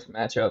 first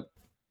matchup.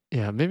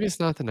 Yeah, maybe it's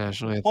not the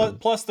national anthem.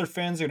 plus their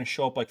fans are gonna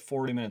show up like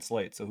 40 minutes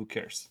late. So who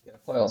cares? Gotta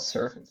play all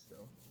surfing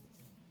still.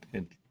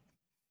 And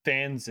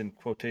fans in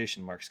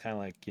quotation marks, kind of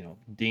like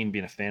Dean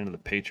being a fan of the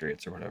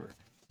Patriots or whatever.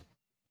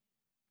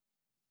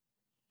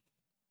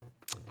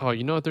 Oh,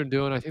 you know what they're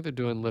doing? I think they're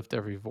doing Lift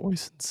Every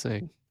Voice and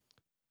Sing.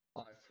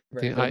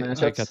 Ready for I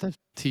matchups? got the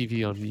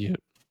TV on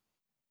mute.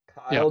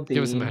 Kyle Dean.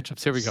 Give us the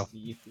matchups. Here we go.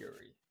 Steve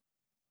Fury.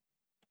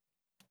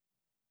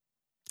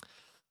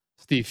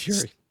 Steve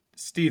Fury.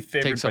 Steve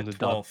favored Takes by on the dub.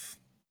 12.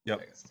 I Yep.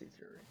 got Steve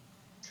Fury.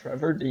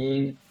 Trevor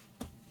Dean.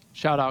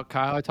 Shout out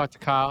Kyle. I talked to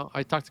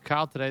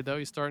Kyle today though.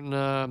 He's starting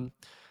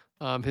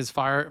his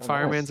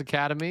Fireman's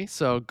Academy.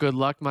 So good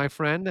luck, my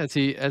friend, as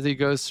he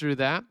goes through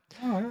that.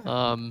 Oh,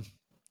 yeah.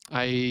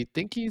 I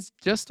think he's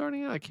just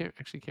starting it. I can't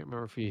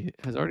remember if he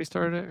has already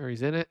started it or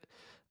he's in it.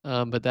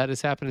 But that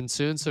is happening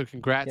soon. So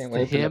congrats Can't to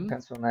wait for the him.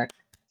 pencil neck.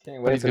 Can't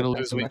But wait he's for the gonna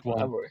lose pencil week neck one.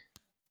 rivalry.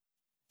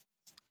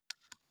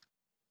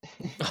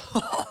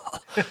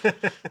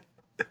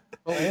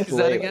 What It's is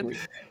that late, again?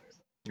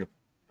 like,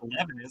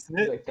 11, isn't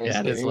like it? Yeah,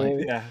 it is Thanksgiving, late.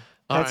 maybe? Yeah.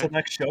 All That's the right.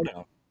 next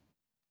showdown.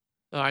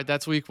 All right,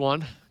 that's week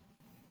one.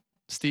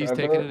 Steve's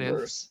Trevor taking it in.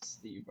 versus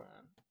Steve Brown.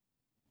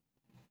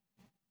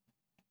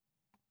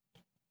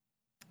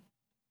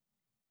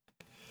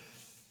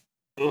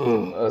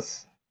 Ugh.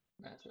 Close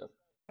matchup.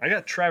 I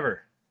got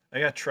Trevor.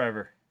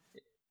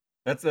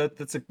 That's a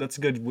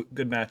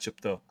good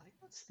matchup though. I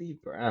got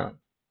Steve Brown.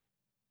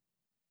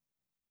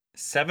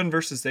 7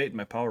 versus 8 in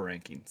my power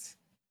rankings.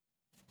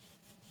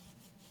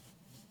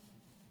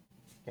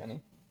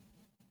 Kenny.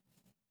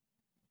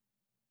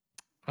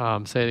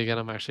 Say it again.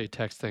 I'm actually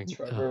texting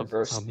Trevor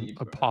versus Steve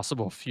a Brown.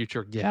 possible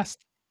future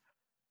guest.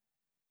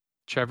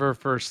 Trevor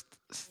versus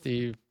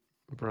Steve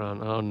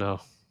Brown. Oh no,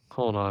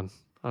 hold on.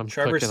 I'm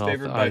Trevor's clicking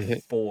favored off.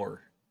 by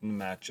 4 in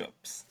the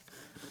matchups.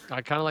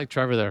 I kind of like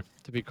Trevor there,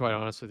 to be quite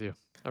honest with you.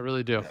 I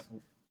really do. Yeah.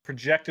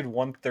 Projected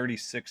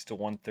 136 to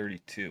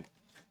 132.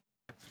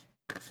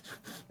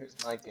 Here's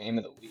my game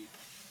of the week.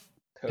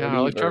 Cody Yeah, I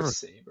like Trevor. versus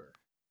Saber.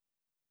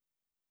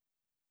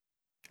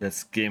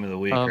 That's game of the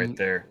week right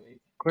there.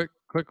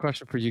 Quick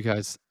question for you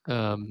guys.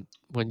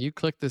 When you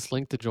click this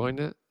link to join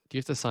it, do you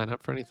have to sign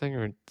up for anything,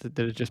 or did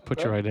it just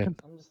put you right in?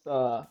 I'm just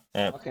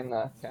talking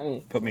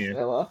Kenny. Put me in.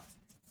 Hello.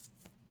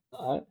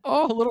 All right.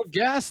 Oh, a little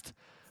guest.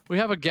 We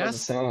have a From the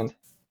guest. sand.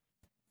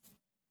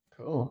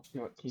 Cool.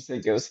 Can you say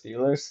go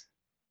Steelers?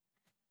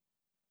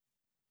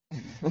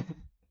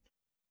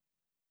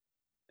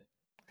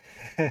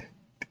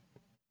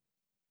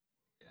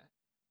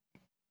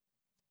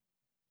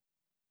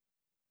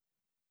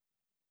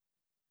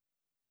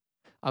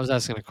 I was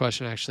asking a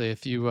question actually.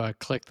 If you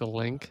click the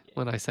link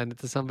when I send it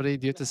to somebody,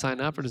 do you have to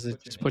sign up, or does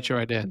it just put you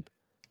right in?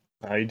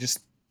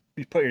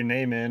 You put your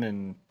name in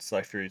and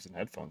select if you're using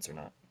headphones or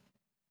not.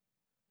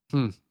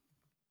 So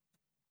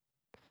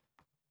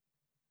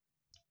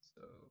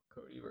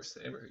Cody versus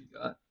Saber, who you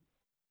got?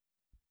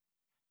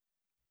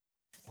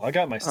 Well, I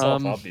got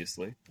myself,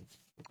 obviously.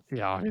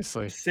 Yeah,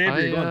 obviously.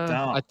 Saber, you're going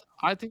down.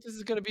 I think this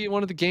is going to be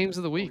one of the games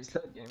of the week.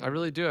 I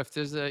really do. If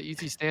there's an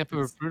easy stamp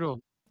of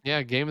brutal,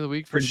 yeah, game of the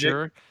week for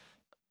sure.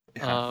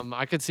 Yeah.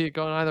 I could see it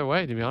going either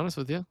way, to be honest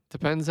with you.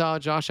 Depends how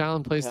Josh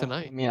Allen plays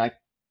tonight. I mean, I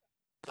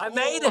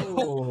made it.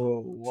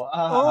 Oh,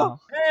 wow.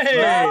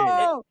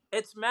 Hey!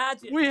 It's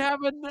magic. We have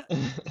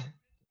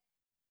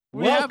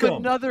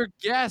another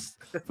guest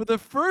for the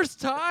first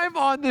time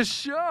on the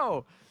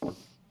show.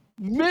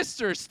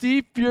 Mr.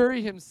 Steve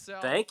Fury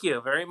himself. Thank you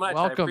very much.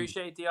 Welcome. I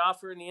appreciate the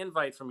offer and the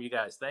invite from you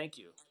guys. Thank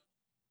you.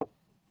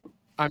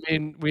 I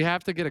mean, we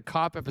have to get a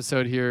cop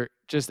episode here.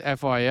 Just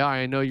FYI,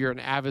 I know you're an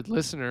avid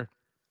listener,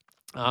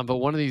 but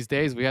one of these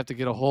days we have to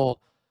get a whole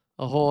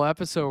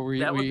episode where we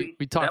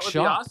talk shop. That would be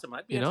awesome.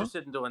 I'd be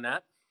interested in doing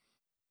that.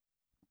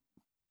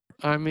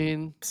 I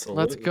mean,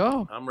 Absolutely. Let's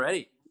go. I'm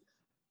ready.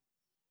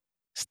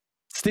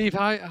 Steve,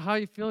 how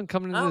you feeling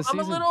coming into the season?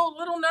 I'm a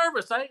little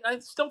nervous. I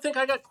still think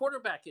I got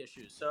quarterback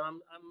issues, so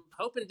I'm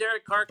hoping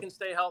Derek Carr can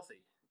stay healthy.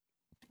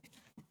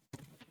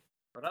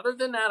 But other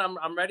than that,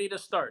 I'm ready to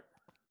start.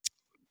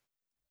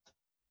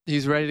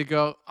 He's ready to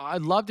go.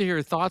 I'd love to hear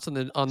your thoughts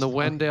on the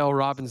Wendell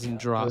Robinson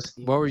drop.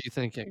 What were you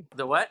thinking?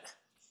 The what?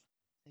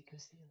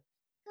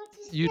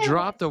 You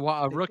dropped a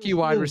rookie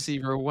wide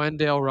receiver,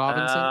 Wendell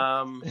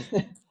Robinson.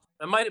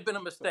 That might have been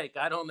a mistake.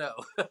 I don't know.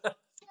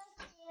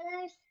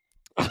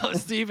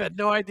 Steve had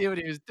no idea what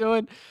he was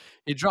doing.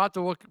 He dropped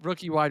a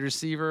rookie wide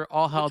receiver.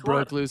 All hell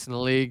broke loose in the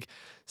league.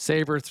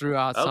 Saber threw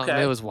out something.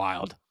 It was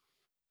wild.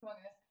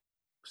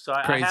 So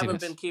I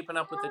haven't been keeping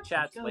up with the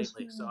chats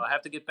lately. So I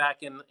have to get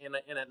back in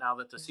it now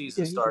that the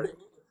season started.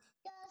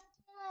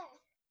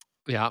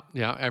 Yeah,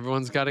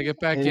 everyone's got to get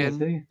back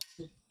in.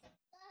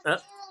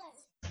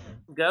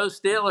 Go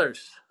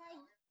Steelers.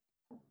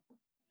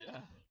 Yeah.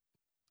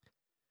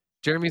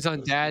 Jeremy's on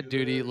Go dad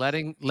duty,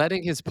 Steelers.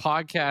 letting his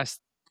podcast.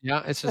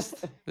 Yeah, it's just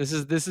this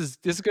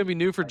is gonna be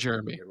new for I see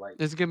Jeremy. your light.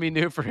 This is gonna be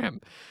new for him.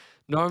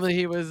 Normally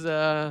he was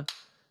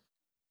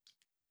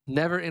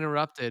never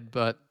interrupted,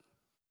 but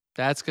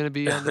that's gonna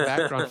be on the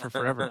background for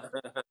forever.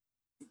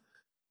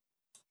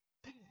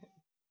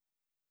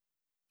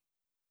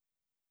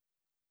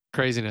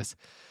 Craziness.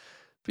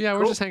 But yeah, we're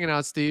Cool. just hanging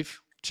out, Steve,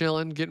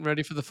 chilling, getting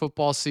ready for the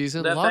football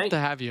season. Yeah, Love to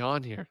have you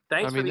on here.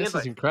 Thanks I for mean, the this is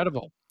invite.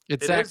 incredible.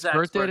 It's It is Zach's Zach's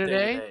birthday birthday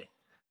today.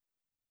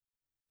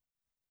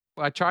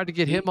 I tried to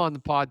get him on the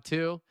pod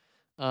too,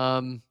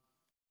 but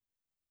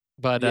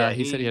Yeah,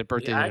 he said he had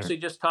birthday I dinner. actually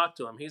just talked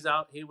to him. He's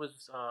out. He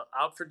was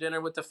out for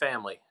dinner with the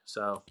family.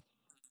 So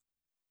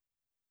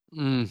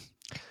Yeah,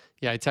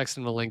 I texted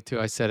him a link too.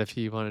 I said if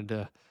he wanted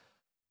to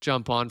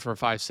jump on for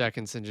 5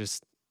 seconds and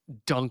just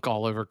dunk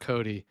all over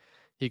Cody,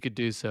 he could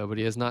do so, but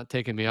he has not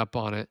taken me up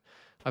on it.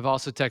 I've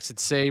also texted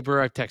Saber.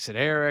 I've texted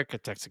Erich. I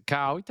texted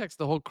Kyle. We texted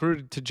the whole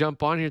crew to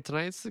jump on here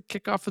tonight. It's the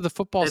kickoff for the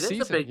football It is a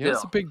season. big It's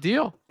a deal. big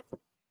deal.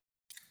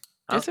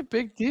 It's a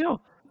big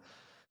deal.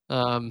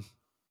 Cody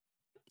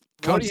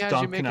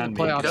has you making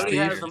the playoffs, Cody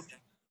Steve. has them.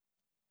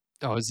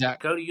 Oh, is that?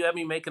 Cody, you have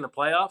me making the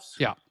playoffs?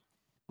 Yeah.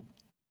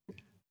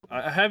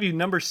 I have you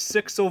number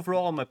 6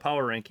 overall in my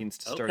power rankings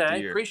to start the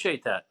Okay, year.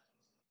 appreciate that.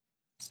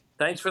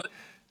 Thanks for the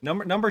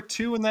number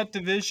 2 in that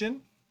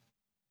division,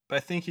 but I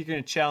think you're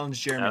going to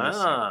challenge Jeremy this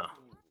year.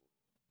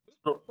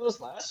 It was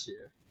last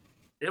year.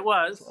 It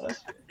was.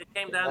 It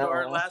came down to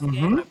our last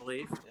game, I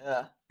believe.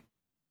 Yeah.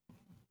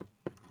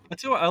 I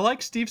tell you what, I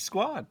like Steve's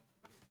squad.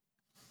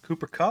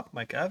 Cooper Kupp,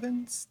 Mike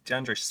Evans,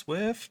 DeAndre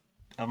Swift,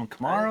 Alvin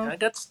Kamara.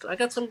 I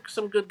got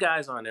some good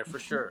guys on there for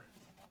sure.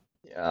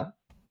 Yeah.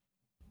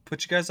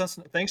 Put you guys on.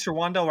 Thanks for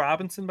Wandale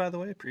Robinson, by the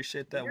way.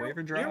 Appreciate that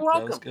waiver drop. You're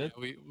welcome. That was good.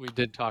 We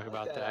did talk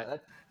about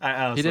that.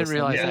 I he didn't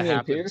realize that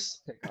happened.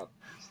 Pierce pickup,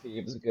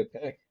 Steve, was a good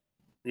pick.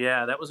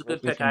 Yeah, that was a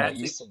good pick.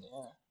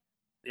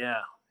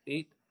 Yeah,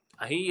 he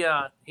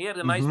had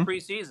a nice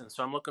preseason,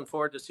 so I'm looking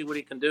forward to see what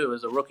he can do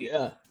as a rookie.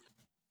 Yeah.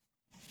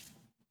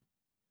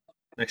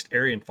 Next,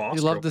 Arian Foster.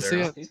 You love to see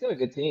it. He's got a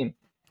good team.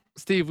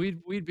 Steve,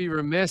 we'd be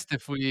remiss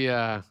if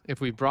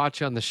we brought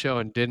you on the show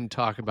and didn't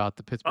talk about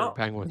the Pittsburgh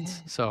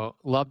Penguins. So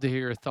love to hear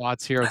your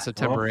thoughts here on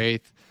September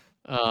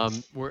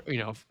 8th. We're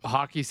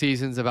hockey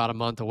season's about a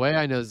month away.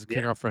 I know this is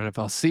kickoff for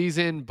NFL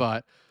season,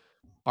 but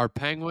our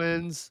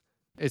Penguins,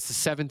 it's the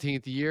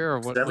 17th year, or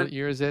what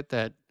year is it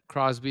that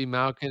Crosby,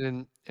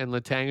 Malkin, and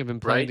Letang have been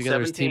playing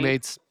together 17. As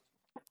teammates?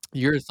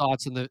 Your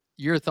thoughts on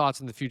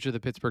the future of the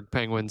Pittsburgh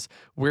Penguins?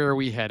 Where are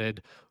we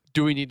headed?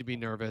 Do we need to be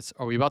nervous?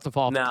 Are we about to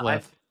fall off the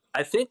cliff?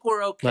 I think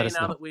we're okay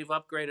now that we've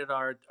upgraded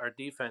our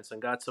defense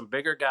and got some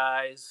bigger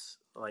guys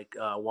like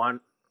Juan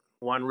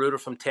Reuter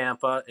from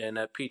Tampa and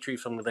Petrie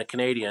from the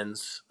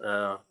Canadians.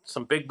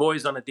 Some big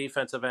boys on the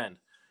defensive end.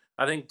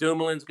 I think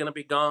Dumoulin's going to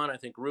be gone. I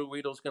think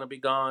Ruhwedel's going to be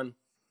gone.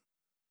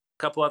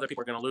 A couple other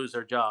people are going to lose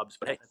their jobs.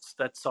 But hey,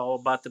 that's all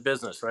about the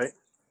business, right?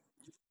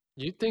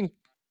 You think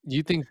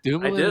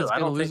Dumoulin is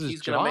going to lose his job?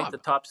 He's going to make the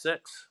top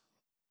 6.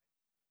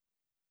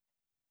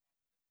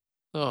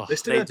 Oh, they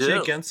still got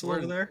Jake Gensel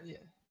over there? Yeah.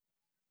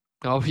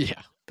 Oh,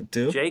 yeah.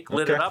 Jake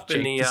lit it up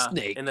in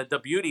the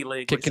Beauty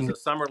League, which is the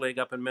summer league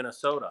up in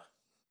Minnesota.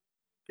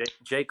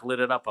 Jake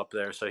lit it up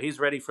there, so he's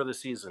ready for the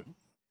season.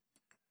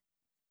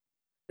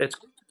 It's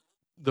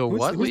the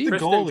what who's league? the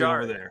goalie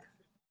over there?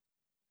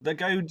 That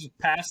guy who just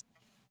passed.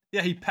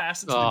 Yeah, he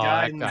passed it to the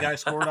guy, and the guy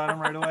scored on him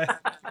right away.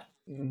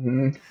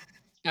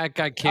 That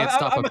guy can't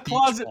stop. I'm a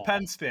closet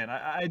Pens fan.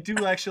 I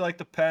do actually like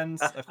the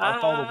Pens. I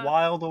follow the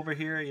Wild over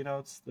here.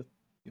 It's the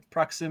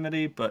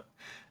proximity, but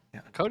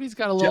yeah. Cody's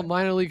got a little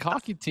minor league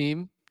hockey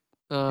team.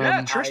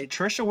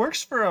 Trisha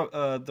works for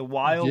the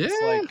Wild's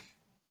like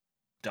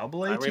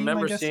double A team. I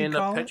remember seeing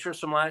the pictures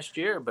from last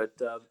year, but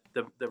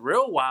the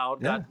real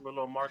Wild got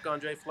little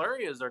Marc-Andre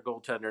Fleury as their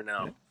goaltender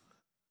now.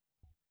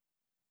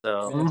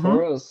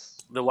 So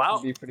the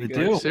Wild be pretty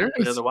good.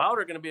 The Wild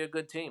are going to be a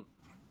good team.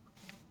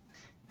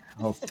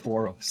 Oh,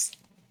 Toros.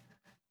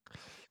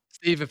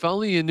 Steve, if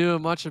only you knew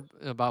much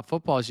about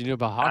football as you knew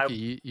about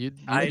hockey,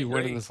 you'd be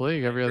winning this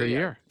league every other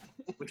year.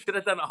 We should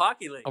have done a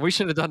hockey league. We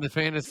should have done the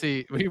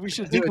fantasy. We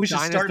should do a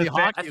dynasty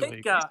hockey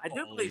league. I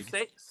do believe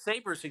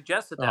Saber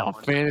suggested that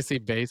one. Fantasy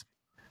base.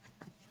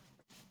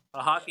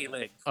 A hockey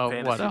league. Oh,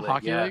 what, a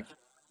hockey league?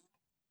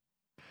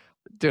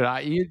 Dude,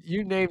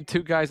 you named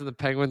 2 guys on the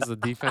Penguins, the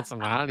defense.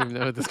 I don't even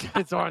know who these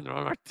guys are. They're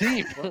on our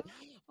team.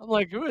 I'm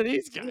like, who are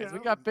these guys? We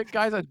got big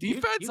guys on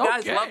defense. You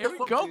guys okay, love here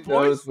we go, boys.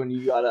 boys. When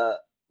you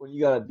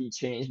gotta be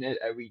changing it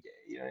every day.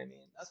 You know what I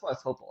mean? That's why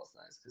football is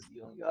nice because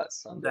you only got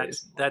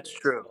Sundays. That's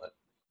true.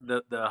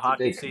 The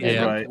hockey season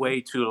is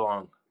way too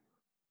long.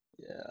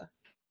 Yeah.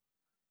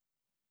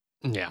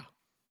 Yeah.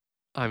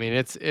 I mean,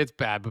 it's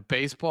bad, but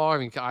baseball. I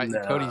mean,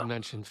 Cody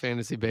mentioned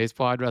fantasy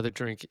baseball. I'd rather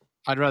drink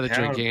drink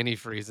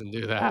antifreeze than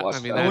do that. I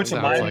mean, that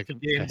sounds like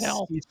games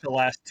each the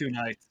last 2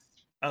 nights.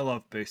 I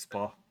love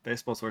baseball.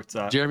 Baseball's where it's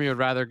at. Jeremy would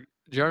rather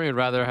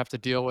have to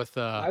deal with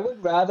I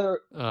would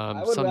rather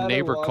some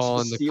neighbor watch the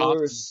calling the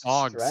cops Steelers and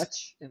dogs.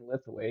 stretch and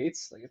lift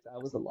weights, like if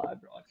that was a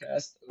live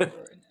broadcast, over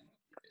an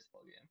MLB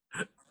baseball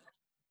game.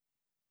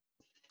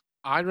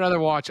 I'd rather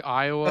watch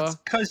Iowa. That's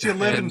because you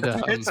live in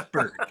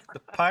Pittsburgh. The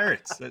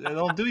Pirates.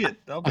 They'll do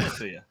it. They'll do it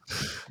to you.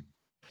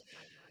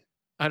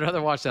 I'd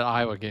rather watch that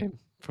Iowa game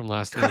from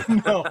last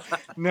week.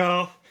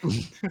 No.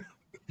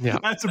 Yeah,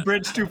 That's a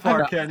bridge too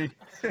far, Kenny.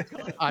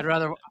 I'd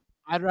rather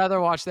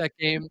watch that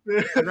game.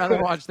 I'd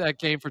rather watch that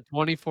game for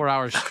 24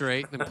 hours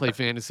straight than play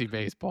fantasy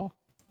baseball.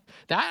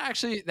 That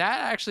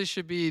actually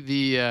should be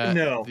the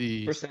No.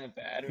 the Percent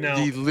bad. No.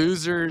 the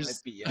losers.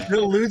 Might be,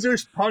 The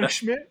loser's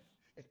punishment.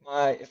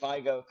 if I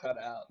go cut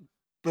out.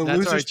 The That's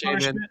loser's right, Jay, man.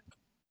 punishment.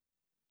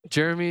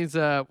 Jeremy's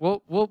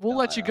we'll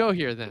let you go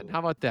here then. How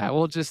about that?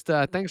 We'll just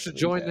thanks for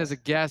joining as a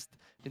guest.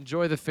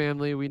 Enjoy the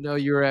family. We know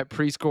you're at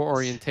preschool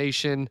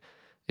orientation.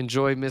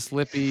 Enjoy Miss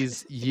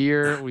Lippy's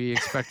year. We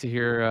expect to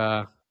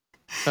hear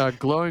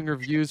glowing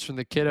reviews from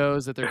the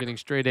kiddos that they're getting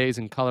straight A's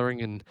in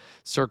coloring and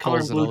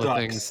circles and blue all the ducks.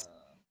 things.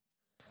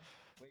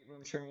 Weight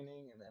room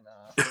training and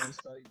then film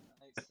study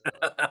tonight.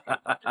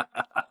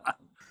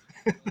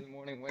 So early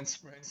morning wind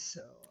sprints.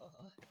 So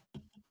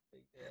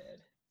big dad.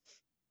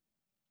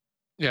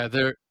 Yeah,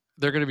 they're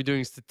going to be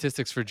doing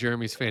statistics for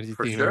Jeremy's fantasy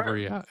For team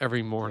sure.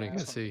 every morning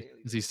Yeah, as he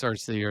daily.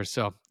 starts the year.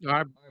 So, all right,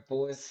 All right,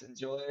 boys,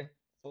 enjoy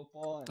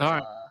football. And, All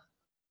right.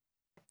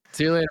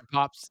 See you later,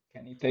 pops.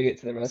 Kenny Piggott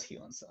to the rescue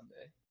on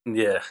Sunday.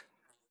 Yeah.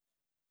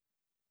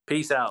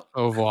 Peace out.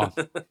 Au revoir.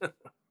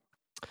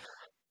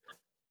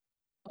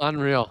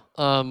 Unreal.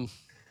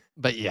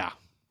 But yeah,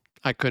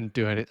 I couldn't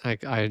do it.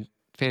 I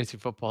fantasy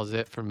football is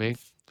it for me.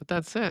 But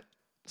that's it.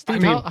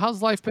 Steve,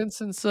 how's life been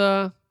since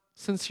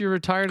you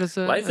retired as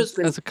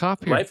a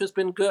cop here? Life has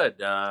been good.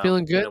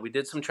 Feeling good? We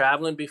did some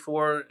traveling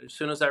before, as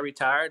soon as I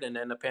retired, and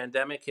then the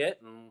pandemic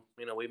hit, and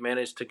we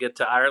managed to get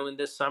to Ireland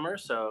this summer.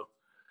 So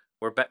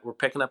we're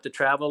picking up the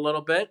travel a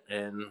little bit,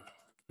 and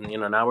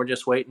now we're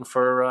just waiting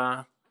for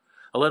a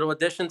little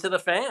addition to the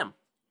fam.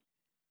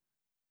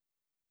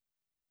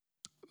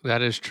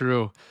 That is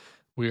true.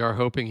 We are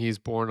hoping he's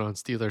born on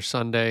Steelers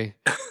Sunday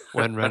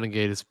when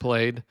Renegade is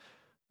played.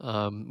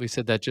 We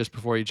said that just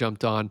before you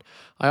jumped on.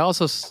 I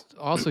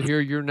also hear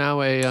you're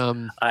now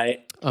a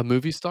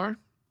movie star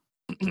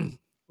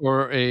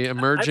or a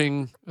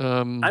emerging.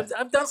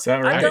 I've done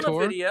a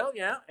video.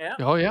 Yeah.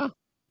 Oh yeah.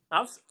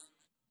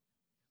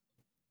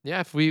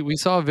 Yeah, if we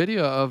saw a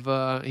video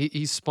of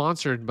he's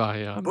sponsored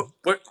by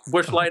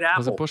Busch Light Apple.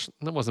 Was it Busch?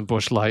 That wasn't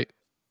Busch Light.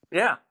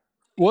 Yeah.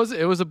 Was it?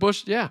 It was a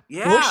Busch. Yeah.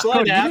 Yeah. Busch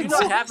Light Apple. You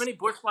don't have any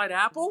Busch Light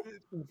Apple?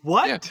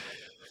 What? Yeah.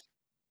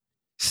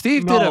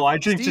 Steve I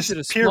drink just did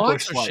a pure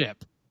Busch Light.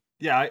 sponsorship.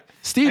 Yeah,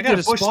 Steve did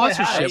a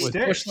sponsorship with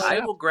Busch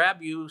Light. I will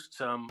grab you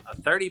a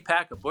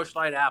 30-pack of Busch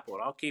Light Apple,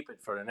 and I'll keep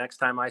it for the next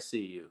time I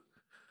see you.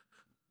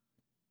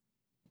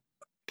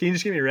 Can you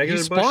just give me regular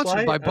He's Busch sponsored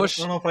Light? by Busch.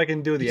 I don't know if I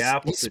can do the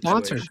Apple he's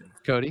situation. Sponsored,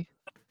 Cody.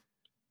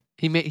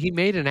 He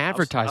made an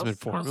advertisement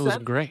for him. It was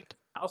great.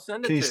 I'll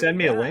send it to you. Can you send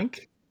me a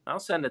link? I'll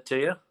send it to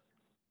you.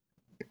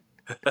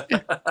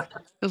 It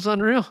was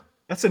unreal.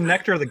 That's the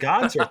nectar of the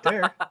gods right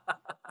there.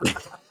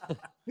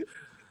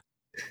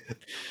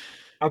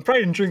 I'm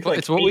probably gonna drink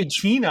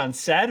 18 on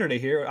Saturday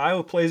here.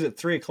 Iowa plays at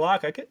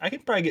 3:00. I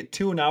could probably get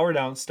 2 an hour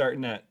down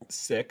starting at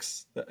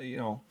 6.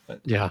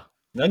 Yeah,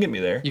 they'll get me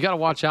there. You got to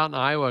watch out in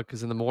Iowa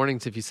because in the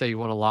mornings, if you say you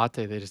want a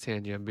latte, they just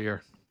hand you a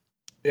beer.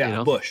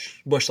 Yeah,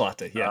 Busch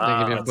latte. Yeah,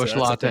 they give you a Busch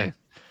latte.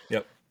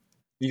 Yep.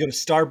 You go to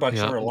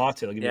Starbucks for a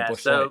latte, they'll give you a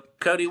Busch Light.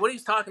 Cody, what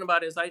he's talking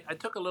about is I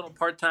took a little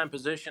part-time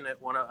position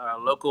at one of our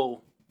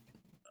local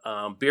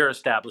beer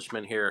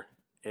establishment here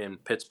in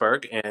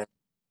Pittsburgh, and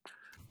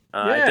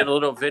I did a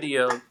little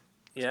video.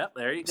 Yeah,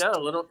 there you go. A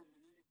little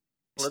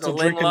Still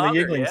drinking the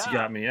Yinglings you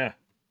got me, yeah.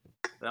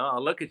 Oh,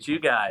 look at you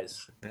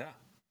guys. Yeah.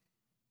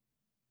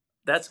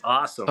 That's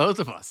awesome. Both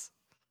of us.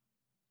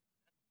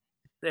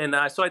 And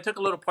so I took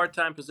a little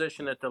part-time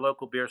position at the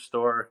local beer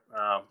store,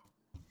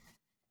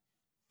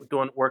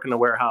 work in the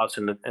warehouse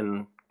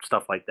and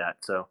stuff like that.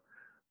 So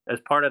as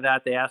part of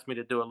that, they asked me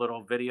to do a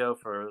little video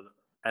for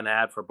an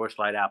ad for Busch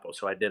Light Apple.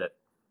 So I did it.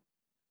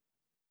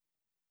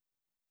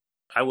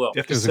 I will. You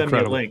have to send me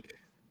a link.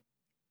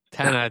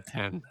 10 out of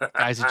 10.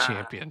 Guy's a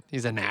champion.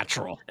 He's a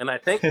natural. And I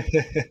think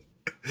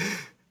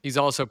he's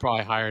also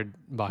probably hired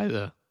by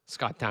the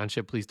Scott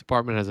Township Police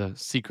Department as a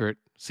secret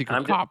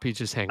cop. He's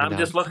just hanging out. I'm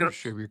just looking.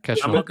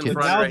 I'm looking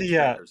for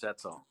underage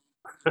that's all.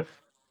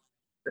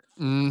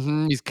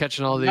 He's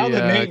catching all the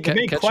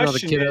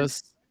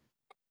kiddos.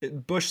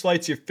 Busch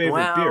Light's your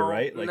favorite beer,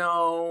 right?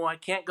 No, I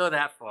can't go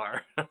that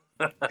far.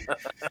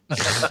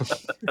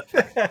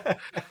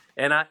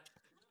 And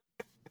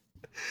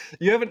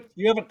you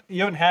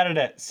haven't had it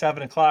at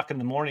 7:00 in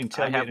the morning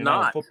tailgating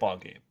another football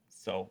game.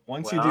 So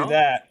once you do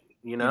that,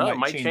 it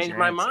might change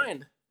my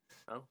mind.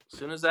 Well, as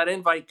soon as that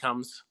invite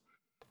comes.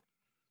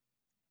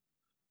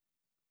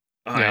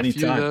 A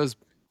few of those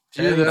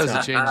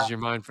it changes your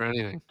mind for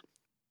anything.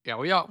 Yeah,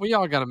 we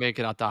all got to make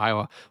it out to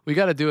Iowa. We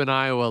got to do an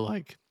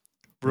Iowa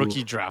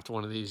rookie draft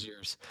one of these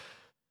years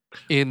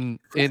in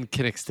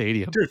Kinnick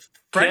Stadium. Dude,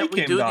 Freddie Can't we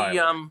came do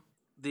to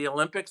the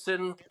Olympics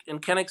in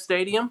Kinnick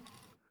Stadium?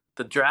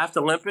 The draft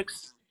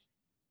Olympics?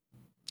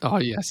 Oh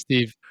yeah,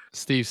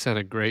 Steve sent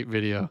a great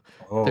video.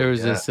 Oh, There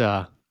was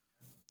yeah.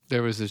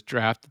 this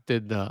draft that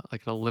did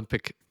like an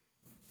Olympic,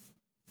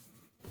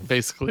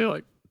 basically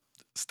like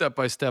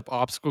step-by-step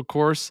obstacle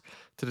course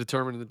to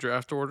determine the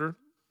draft order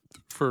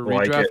for a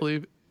Like redraft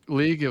it.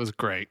 league. It was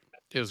great.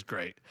 It was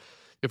great.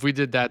 If we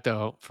did that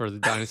though for the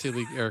Dynasty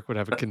League, Eric would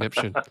have a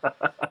conniption.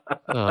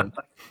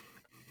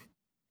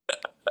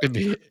 It'd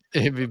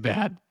be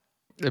bad.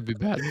 It'd be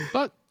bad.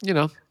 But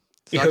Yeah,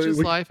 such is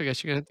life. I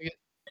guess you're gonna have to get.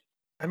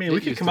 I mean,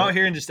 we could come out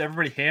here and just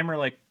everybody hammer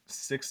like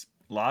 6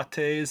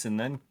 lattes and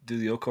then do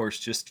the O course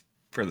just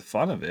for the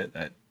fun of it.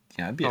 That'd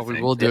be a thing.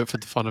 We will do it for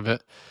the fun of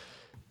it,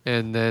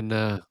 and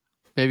then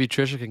maybe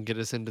Trisha can get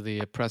us into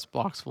the press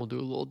box. We'll do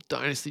a little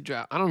Dynasty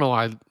draft. I don't know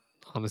why,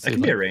 honestly. That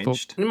can be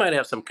arranged. We might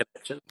have some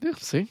connection. Yeah,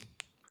 see,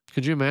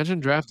 could you imagine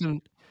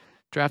drafting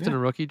a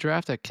rookie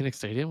draft at Kinnick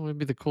Stadium? It would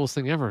be the coolest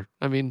thing ever.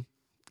 I mean,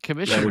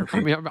 commissioner.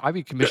 I'd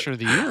be commissioner of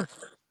the year.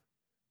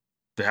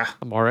 Yeah,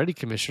 I'm already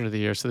commissioner of the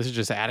year, so this is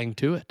just adding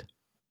to it.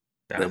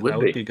 That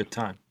would be a good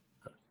time.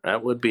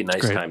 That would be a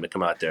nice time to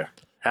come out there.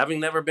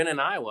 Having never been in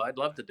Iowa, I'd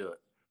love to do it.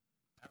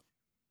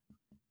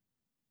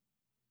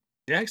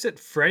 Yeah, except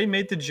Freddie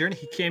made the journey.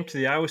 He came to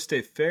the Iowa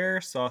State Fair,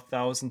 saw a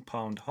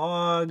 1,000-pound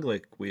hog.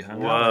 Like, we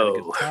hung out, had a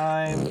good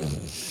time.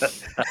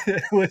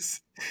 It was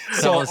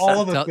Tell us more.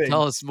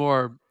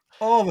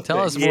 All the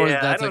Tell things. us more.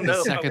 Yeah, that's I like don't the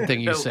know. second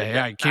thing you say.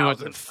 I came out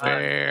to the 1,000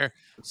 fair,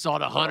 saw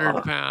the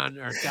 100-pound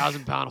or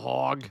 1,000-pound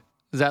hog.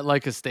 Is that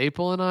like a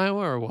staple in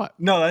Iowa or what?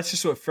 No, that's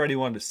just what Freddie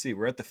wanted to see.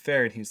 We're at the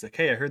fair, and he's like,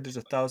 "Hey, I heard there's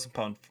a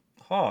 1,000-pound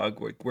hog.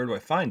 Where do I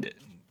find it?"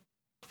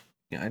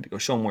 I had to go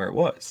show him where it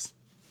was.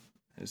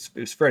 It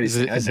was Freddie's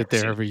thing. Is it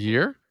there every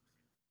year?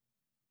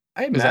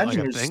 I Is that like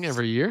imagine a thing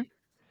every year?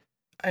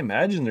 I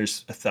imagine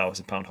there's a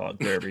 1,000-pound hog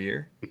there every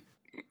year.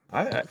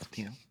 I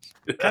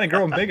kind of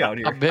growing big out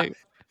here. How big?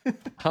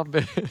 How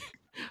big?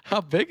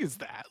 How big is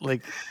that?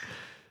 Like,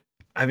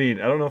 I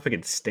mean, I don't know if I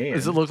can stand.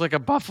 does it look like a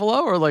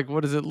buffalo, or like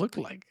what does it look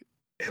like?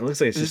 It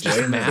looks like it's just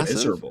laying there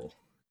miserable.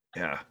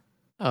 Yeah.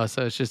 Oh,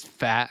 so it's just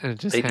fat and it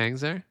just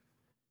hangs there?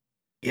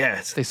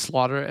 Yeah. They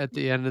slaughter it at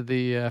the end of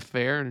the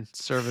fair and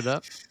serve it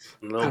up.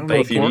 No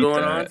bacon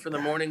going on for the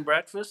morning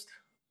breakfast?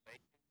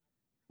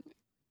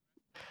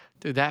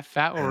 Dude, that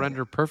fat will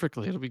render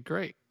perfectly. It'll be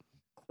great.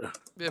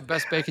 Be the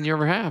best bacon you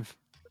ever have.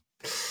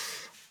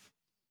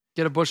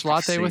 Get a bush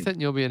latte with it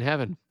and you'll be in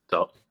heaven.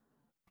 So,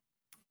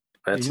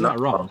 that's not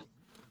wrong.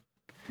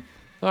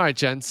 All right,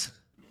 gents.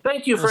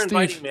 Thank you for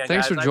inviting me,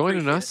 thanks for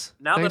joining us.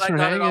 Now thanks that I for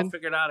got hanging. it all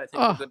figured out, I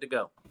think we're good to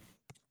go.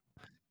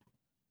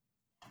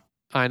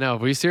 I know.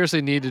 We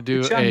seriously need to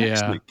do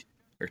next week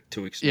or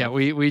 2 weeks. Yeah,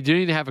 we do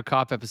need to have a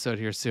cop episode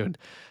here soon,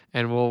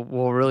 and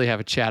we'll really have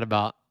a chat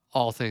about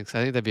all things.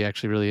 I think that'd be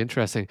actually really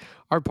interesting.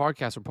 Our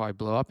podcast would probably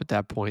blow up at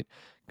that point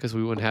because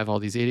we wouldn't have all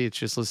these idiots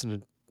just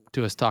listening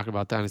to us talk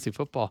about Dynasty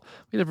football.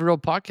 We'd have a real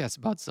podcast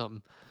about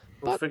something.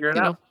 We'll figure it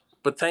out.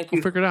 But thank you.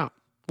 We'll figure it out.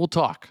 We'll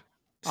talk.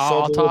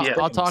 I'll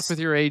talk with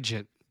your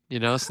agent.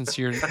 Since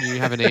you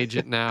have an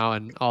agent now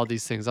and all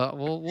these things,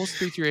 we'll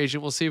speak to your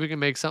agent. We'll see if we can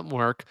make something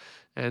work,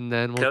 and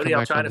then we'll Cody, come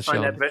I'll back try on to the find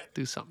show that and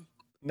do something.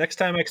 Next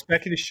time, I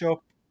expect you to show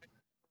up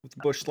with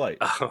the Busch Light.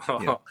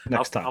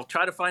 Next time, I'll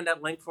try to find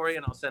that link for you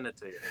and I'll send it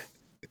to you.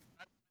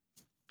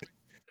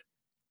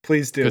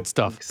 Please do. Good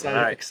stuff.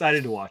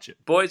 Excited to watch it.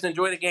 Boys,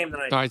 enjoy the game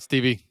tonight. All right,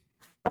 Stevie.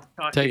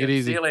 Take it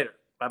easy. See you later.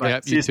 Bye-bye. Yeah,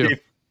 See you too. Steve.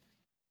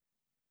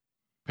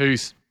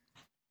 Peace.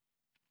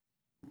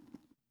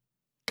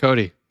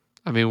 Cody,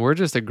 I mean, we're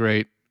just a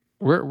great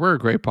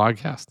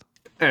podcast.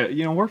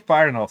 We're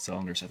firing all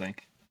cylinders, I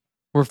think.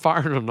 We're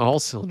firing on all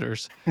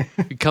cylinders.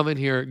 We come in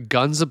here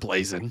guns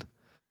a-blazing.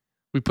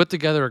 We put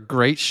together a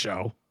great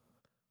show.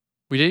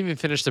 We didn't even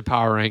finish the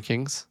power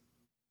rankings.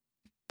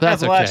 But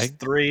that's the okay. last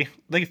 3,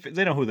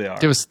 they know who they are.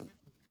 It was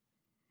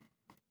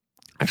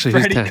actually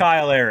Freddie,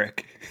 Kyle,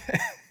 Erich.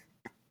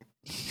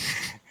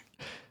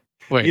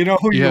 Wait, you know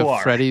who you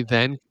are. Freddie,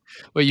 then.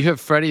 Wait, you have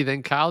Freddie,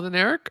 then Kyle, then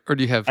Eric, or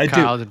do you have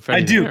Kyle, then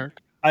Freddie, then Eric?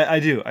 I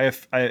do.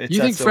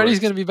 You think Freddie's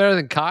going to be better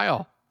than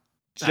Kyle?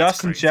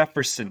 Justin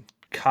Jefferson,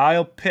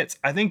 Kyle Pitts.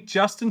 I think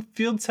Justin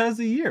Fields has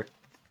a year.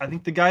 I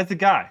think the guy's the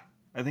guy.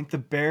 I think the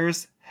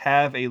Bears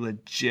have a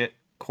legit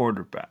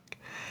quarterback.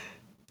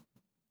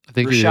 I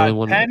think you're the only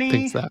one that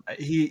thinks that.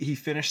 He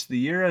finished the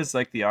year as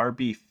like the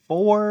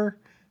RB4,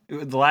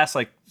 the last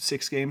like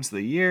 6 games of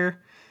the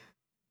year.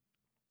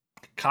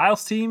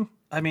 Kyle's team,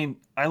 I mean,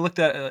 I looked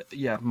at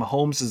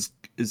Mahomes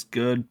is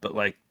good, but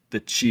like the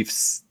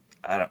Chiefs,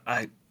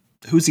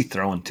 who's he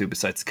throwing to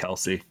besides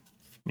Kelsey?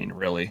 I mean,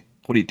 really,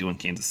 what are you doing,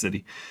 Kansas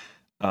City?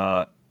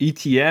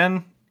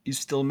 ETN, he's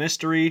still a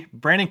mystery.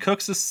 Brandon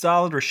Cooks is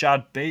solid.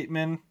 Rashad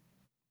Bateman,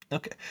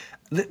 okay.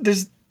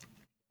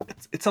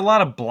 It's a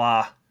lot of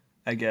blah,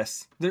 I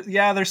guess.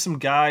 There's some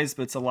guys,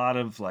 but it's a lot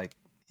of like,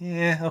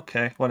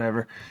 okay,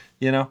 whatever,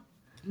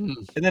 And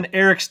then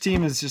Eric's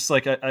team is just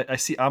like I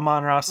see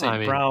Amon-Ra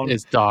St. Brown.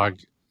 It's dog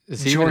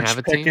Does he even have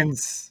a team?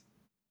 Pickens,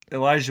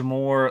 Elijah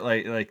Moore,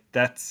 like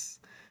that's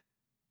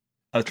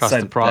Trust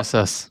the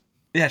process.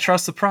 Yeah,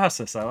 trust the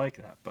process. I like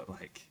that, but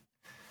like,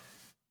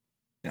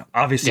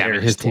 obviously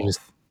Erich's his 12. team is.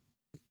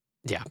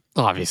 Yeah,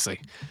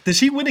 obviously. Does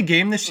he win a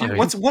game this year? I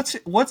mean,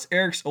 what's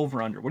Erich's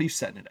over under? What are you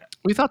setting it at?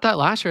 We thought that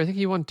last year. I think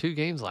he won 2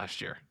 games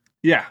last year.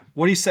 Yeah,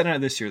 what are you setting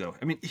at this year though?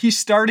 I mean, he's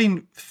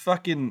starting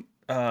fucking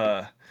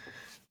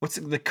what's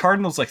the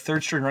Cardinals like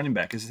third string running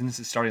back is in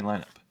his starting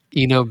lineup.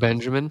 Eno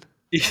Benjamin.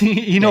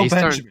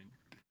 Benjamin.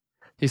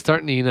 He's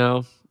starting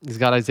Eno. He's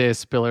got Isaiah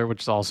Spiller,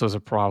 which also is a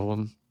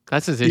problem.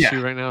 That's his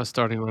issue right now, is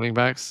starting running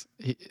backs.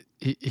 He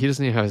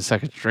doesn't even have a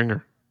second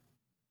stringer.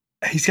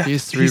 He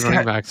has 3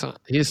 running backs on.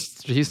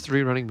 He's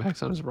 3 running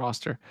backs on his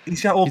roster.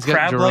 He's got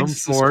crab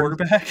legs as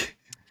quarterback.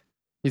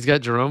 He's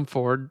got Jerome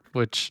Ford,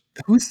 which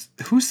who's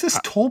this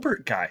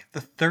Tolbert guy?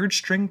 The third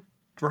string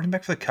running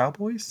back for the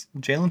Cowboys?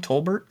 Jalen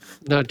Tolbert?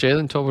 No,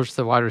 Jalen Tolbert's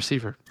the wide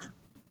receiver.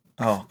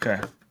 Oh, okay.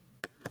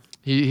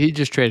 He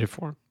just traded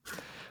for him.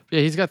 Yeah,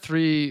 he's got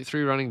three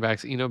running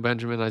backs: Eno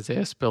Benjamin,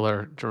 Isaiah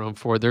Spiller, Jerome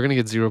Ford. They're going to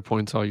get 0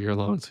 points all year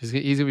long. So he's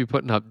going to be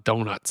putting up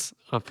donuts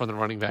up from the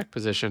running back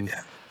position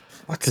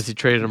because he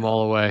traded them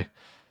all away.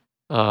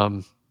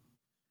 But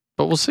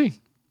we'll see.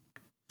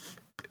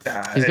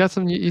 He's got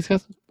some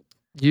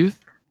youth.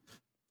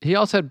 He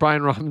also had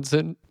Brian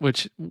Robinson,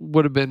 which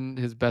would have been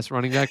his best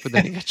running back, but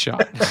then he got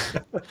shot.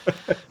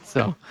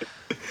 So,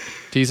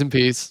 T's and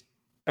P's.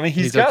 I mean,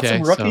 he's got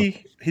some rookie. So.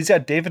 He's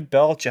got David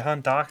Bell,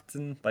 Jahan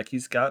Dotson. Like,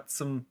 he's got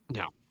some.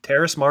 No.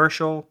 Terrace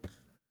Marshall.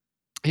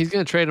 He's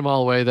going to trade them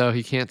all away, though.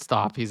 He can't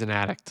stop. He's an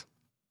addict.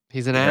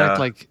 He's an addict.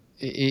 Like,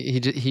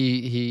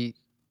 he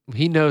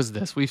knows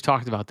this. We've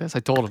talked about this. I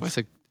told him. I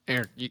said,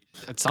 Eric,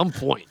 at some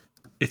point,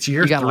 it's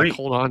year 3. You got to like,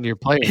 hold on to your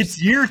players.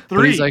 It's year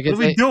 3. Like, what are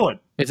we doing?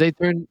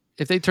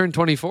 If they turn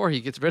 24, he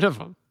gets rid of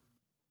them.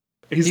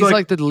 He's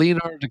like the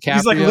Leonardo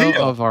DiCaprio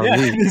of our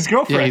league. His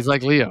girlfriend. Yeah, he's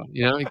like Leo.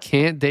 He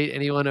can't date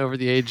anyone over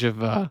the age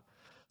of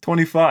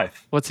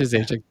 25. What's his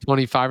age? Like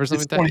 25 or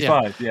something like that?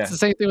 25, yeah. It's the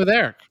same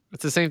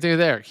thing with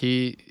Eric.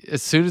 He,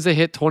 as soon as they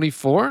hit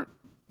 24,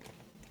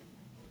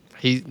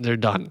 they're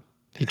done.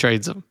 He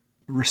trades them.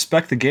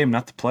 Respect the game,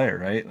 not the player,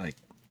 right? Like,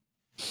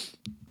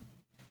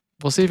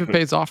 we'll see if it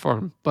pays off for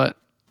him. But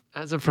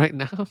as of right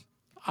now,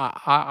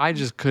 I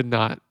just could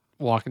not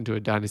walk into a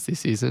dynasty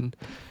season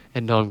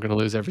and know I'm going to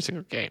lose every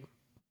single game.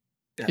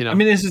 Yeah. I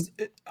mean, this is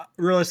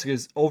realistic.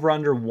 Is over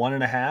under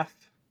 1.5?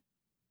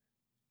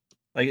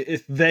 Like,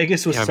 if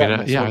Vegas was, I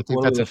think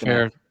that's a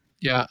fair.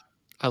 Yeah,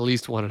 at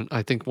least 1.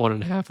 I think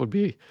 1.5 would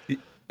be.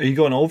 Are you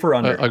going over or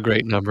under? A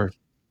great number.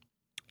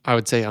 I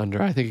would say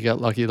under. I think he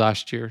got lucky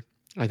last year.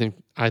 I think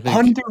under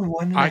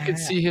 1.5. I could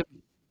see him.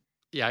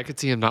 Yeah, I could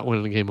see him not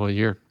winning the game all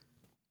year.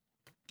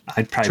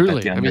 I'd probably truly.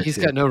 Bet the under I mean, he's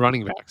got no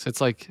running backs.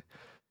 It's like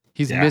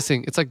he's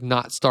missing. It's like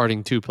not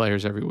starting 2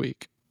 players every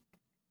week.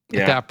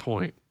 At that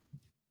point.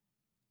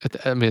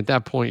 At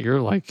that point,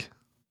 you're like.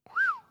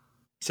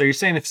 So you're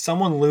saying if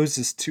someone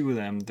loses 2 of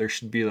them, there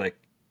should be like,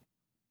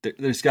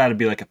 there's got to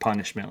be like a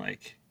punishment.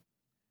 Like,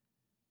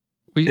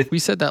 we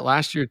said that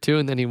last year too,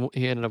 and then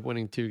he ended up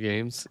winning 2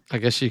 games. I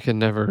guess you can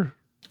never,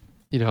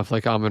 if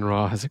like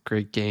Amon-Ra has a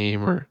great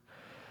game or.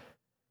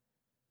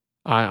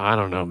 I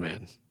don't know,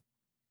 man.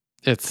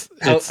 It's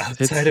slim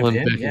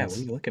pickings. Yeah, what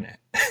are you looking at?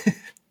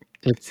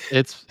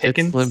 it's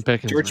slim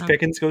pickings. George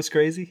Pickens goes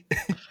crazy.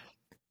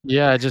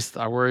 Yeah,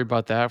 I worry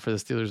about that for the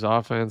Steelers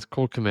offense.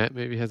 Cole Kmet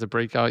maybe has a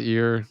breakout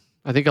year.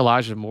 I think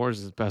Elijah Moore is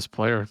his best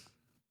player.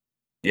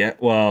 Yeah,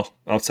 well,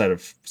 outside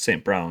of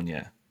St. Brown,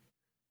 yeah.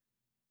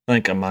 I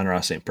think Amon-Ra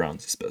St.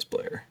 Brown's his best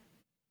player.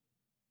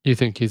 You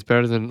think he's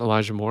better than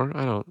Elijah Moore?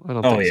 I don't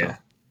think so.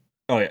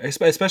 Oh yeah,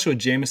 especially with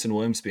Jamison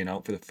Williams being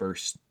out for the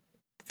first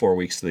 4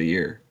 weeks of the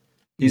year.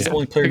 He's the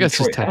only player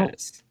Detroit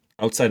has.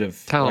 Outside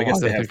of talent, I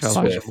guess they have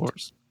Swift,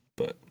 Moore's.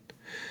 But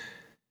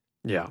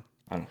yeah.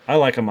 I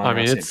like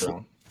Amon-Ra St.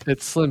 Brown.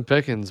 It's slim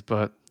pickings,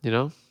 but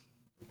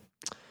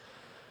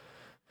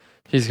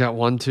he's got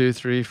 1, 2,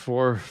 3,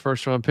 4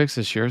 first-round picks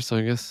this year, so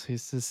I guess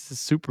he's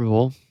Super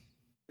Bowl.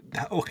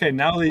 Okay,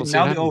 now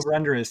the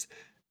over-under is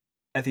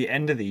at the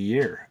end of the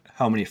year.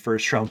 How many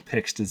first-round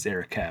picks does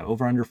Erich have?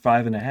 Over under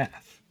 5.5.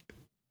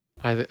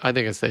 I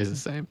think it stays the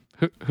same.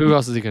 Who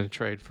else is he going to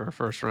trade for a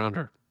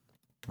first-rounder?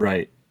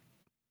 Right.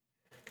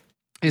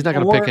 He's not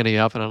going to pick any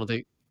up, and I don't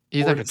think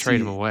he's not going to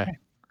trade him away.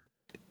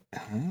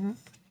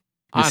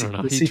 I don't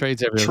know. He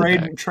trades every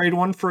other day. Trade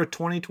one for a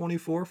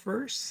 2024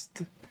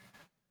 first?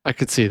 I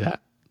could see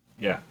that.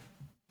 Yeah.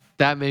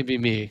 That may be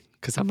me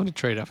because I'm going to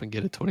trade up and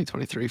get a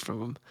 2023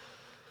 from him.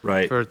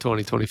 Right. For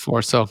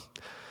 2024. So,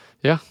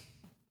 yeah.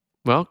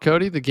 Well,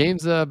 Cody, the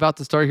game's about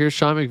to start here.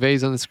 Sean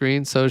McVay's on the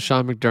screen. So is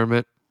Sean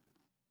McDermott.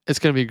 It's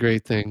going to be a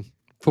great thing.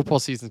 Football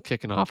season's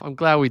kicking off. I'm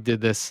glad we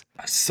did this.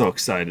 I'm so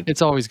excited.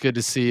 It's always good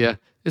to see you.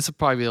 This will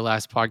probably be the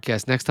last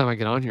podcast. Next time I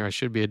get on here, I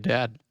should be a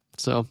dad.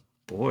 So,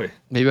 boy,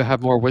 maybe I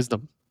have more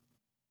wisdom.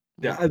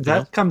 Yeah,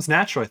 that comes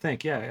natural, I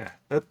think. Yeah.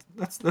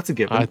 That's a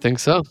given. I think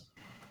so.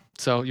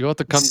 So you'll have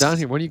to come down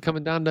here. When are you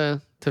coming down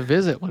to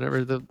visit?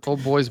 Whenever the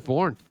old boy's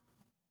born.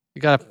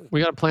 We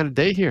gotta plan a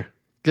day here.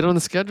 Get on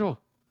the schedule.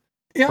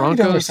 Yeah, I'll be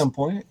down there at some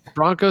point.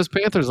 Broncos,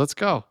 Panthers. Let's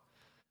go.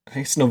 I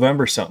think it's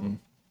November something.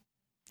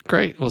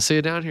 Great. We'll see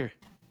you down here.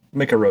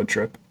 Make a road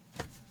trip.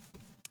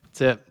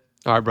 That's it.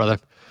 All right, brother.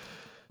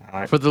 All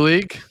right. For the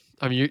league,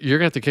 I mean, you're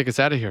gonna have to kick us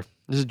out of here.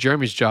 This is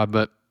Jeremy's job,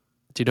 but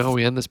do you know how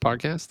we end this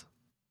podcast?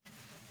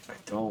 I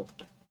don't.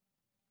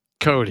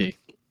 Cody,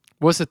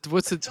 what's the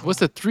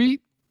three?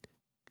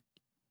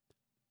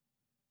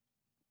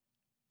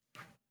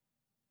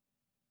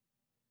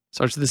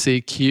 Starts with the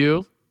C.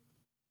 Cue.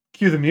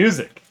 Cue the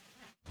music.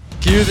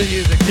 Cue the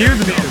music. Cue the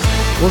music.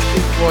 We'll see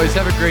you boys.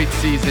 Have a great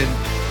season,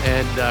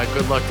 and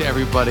good luck to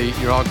everybody.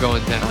 You're all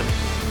going down.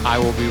 I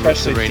will be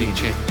the reigning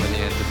champion by the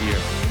end of the year.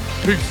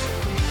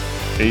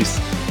 Peace.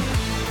 Peace.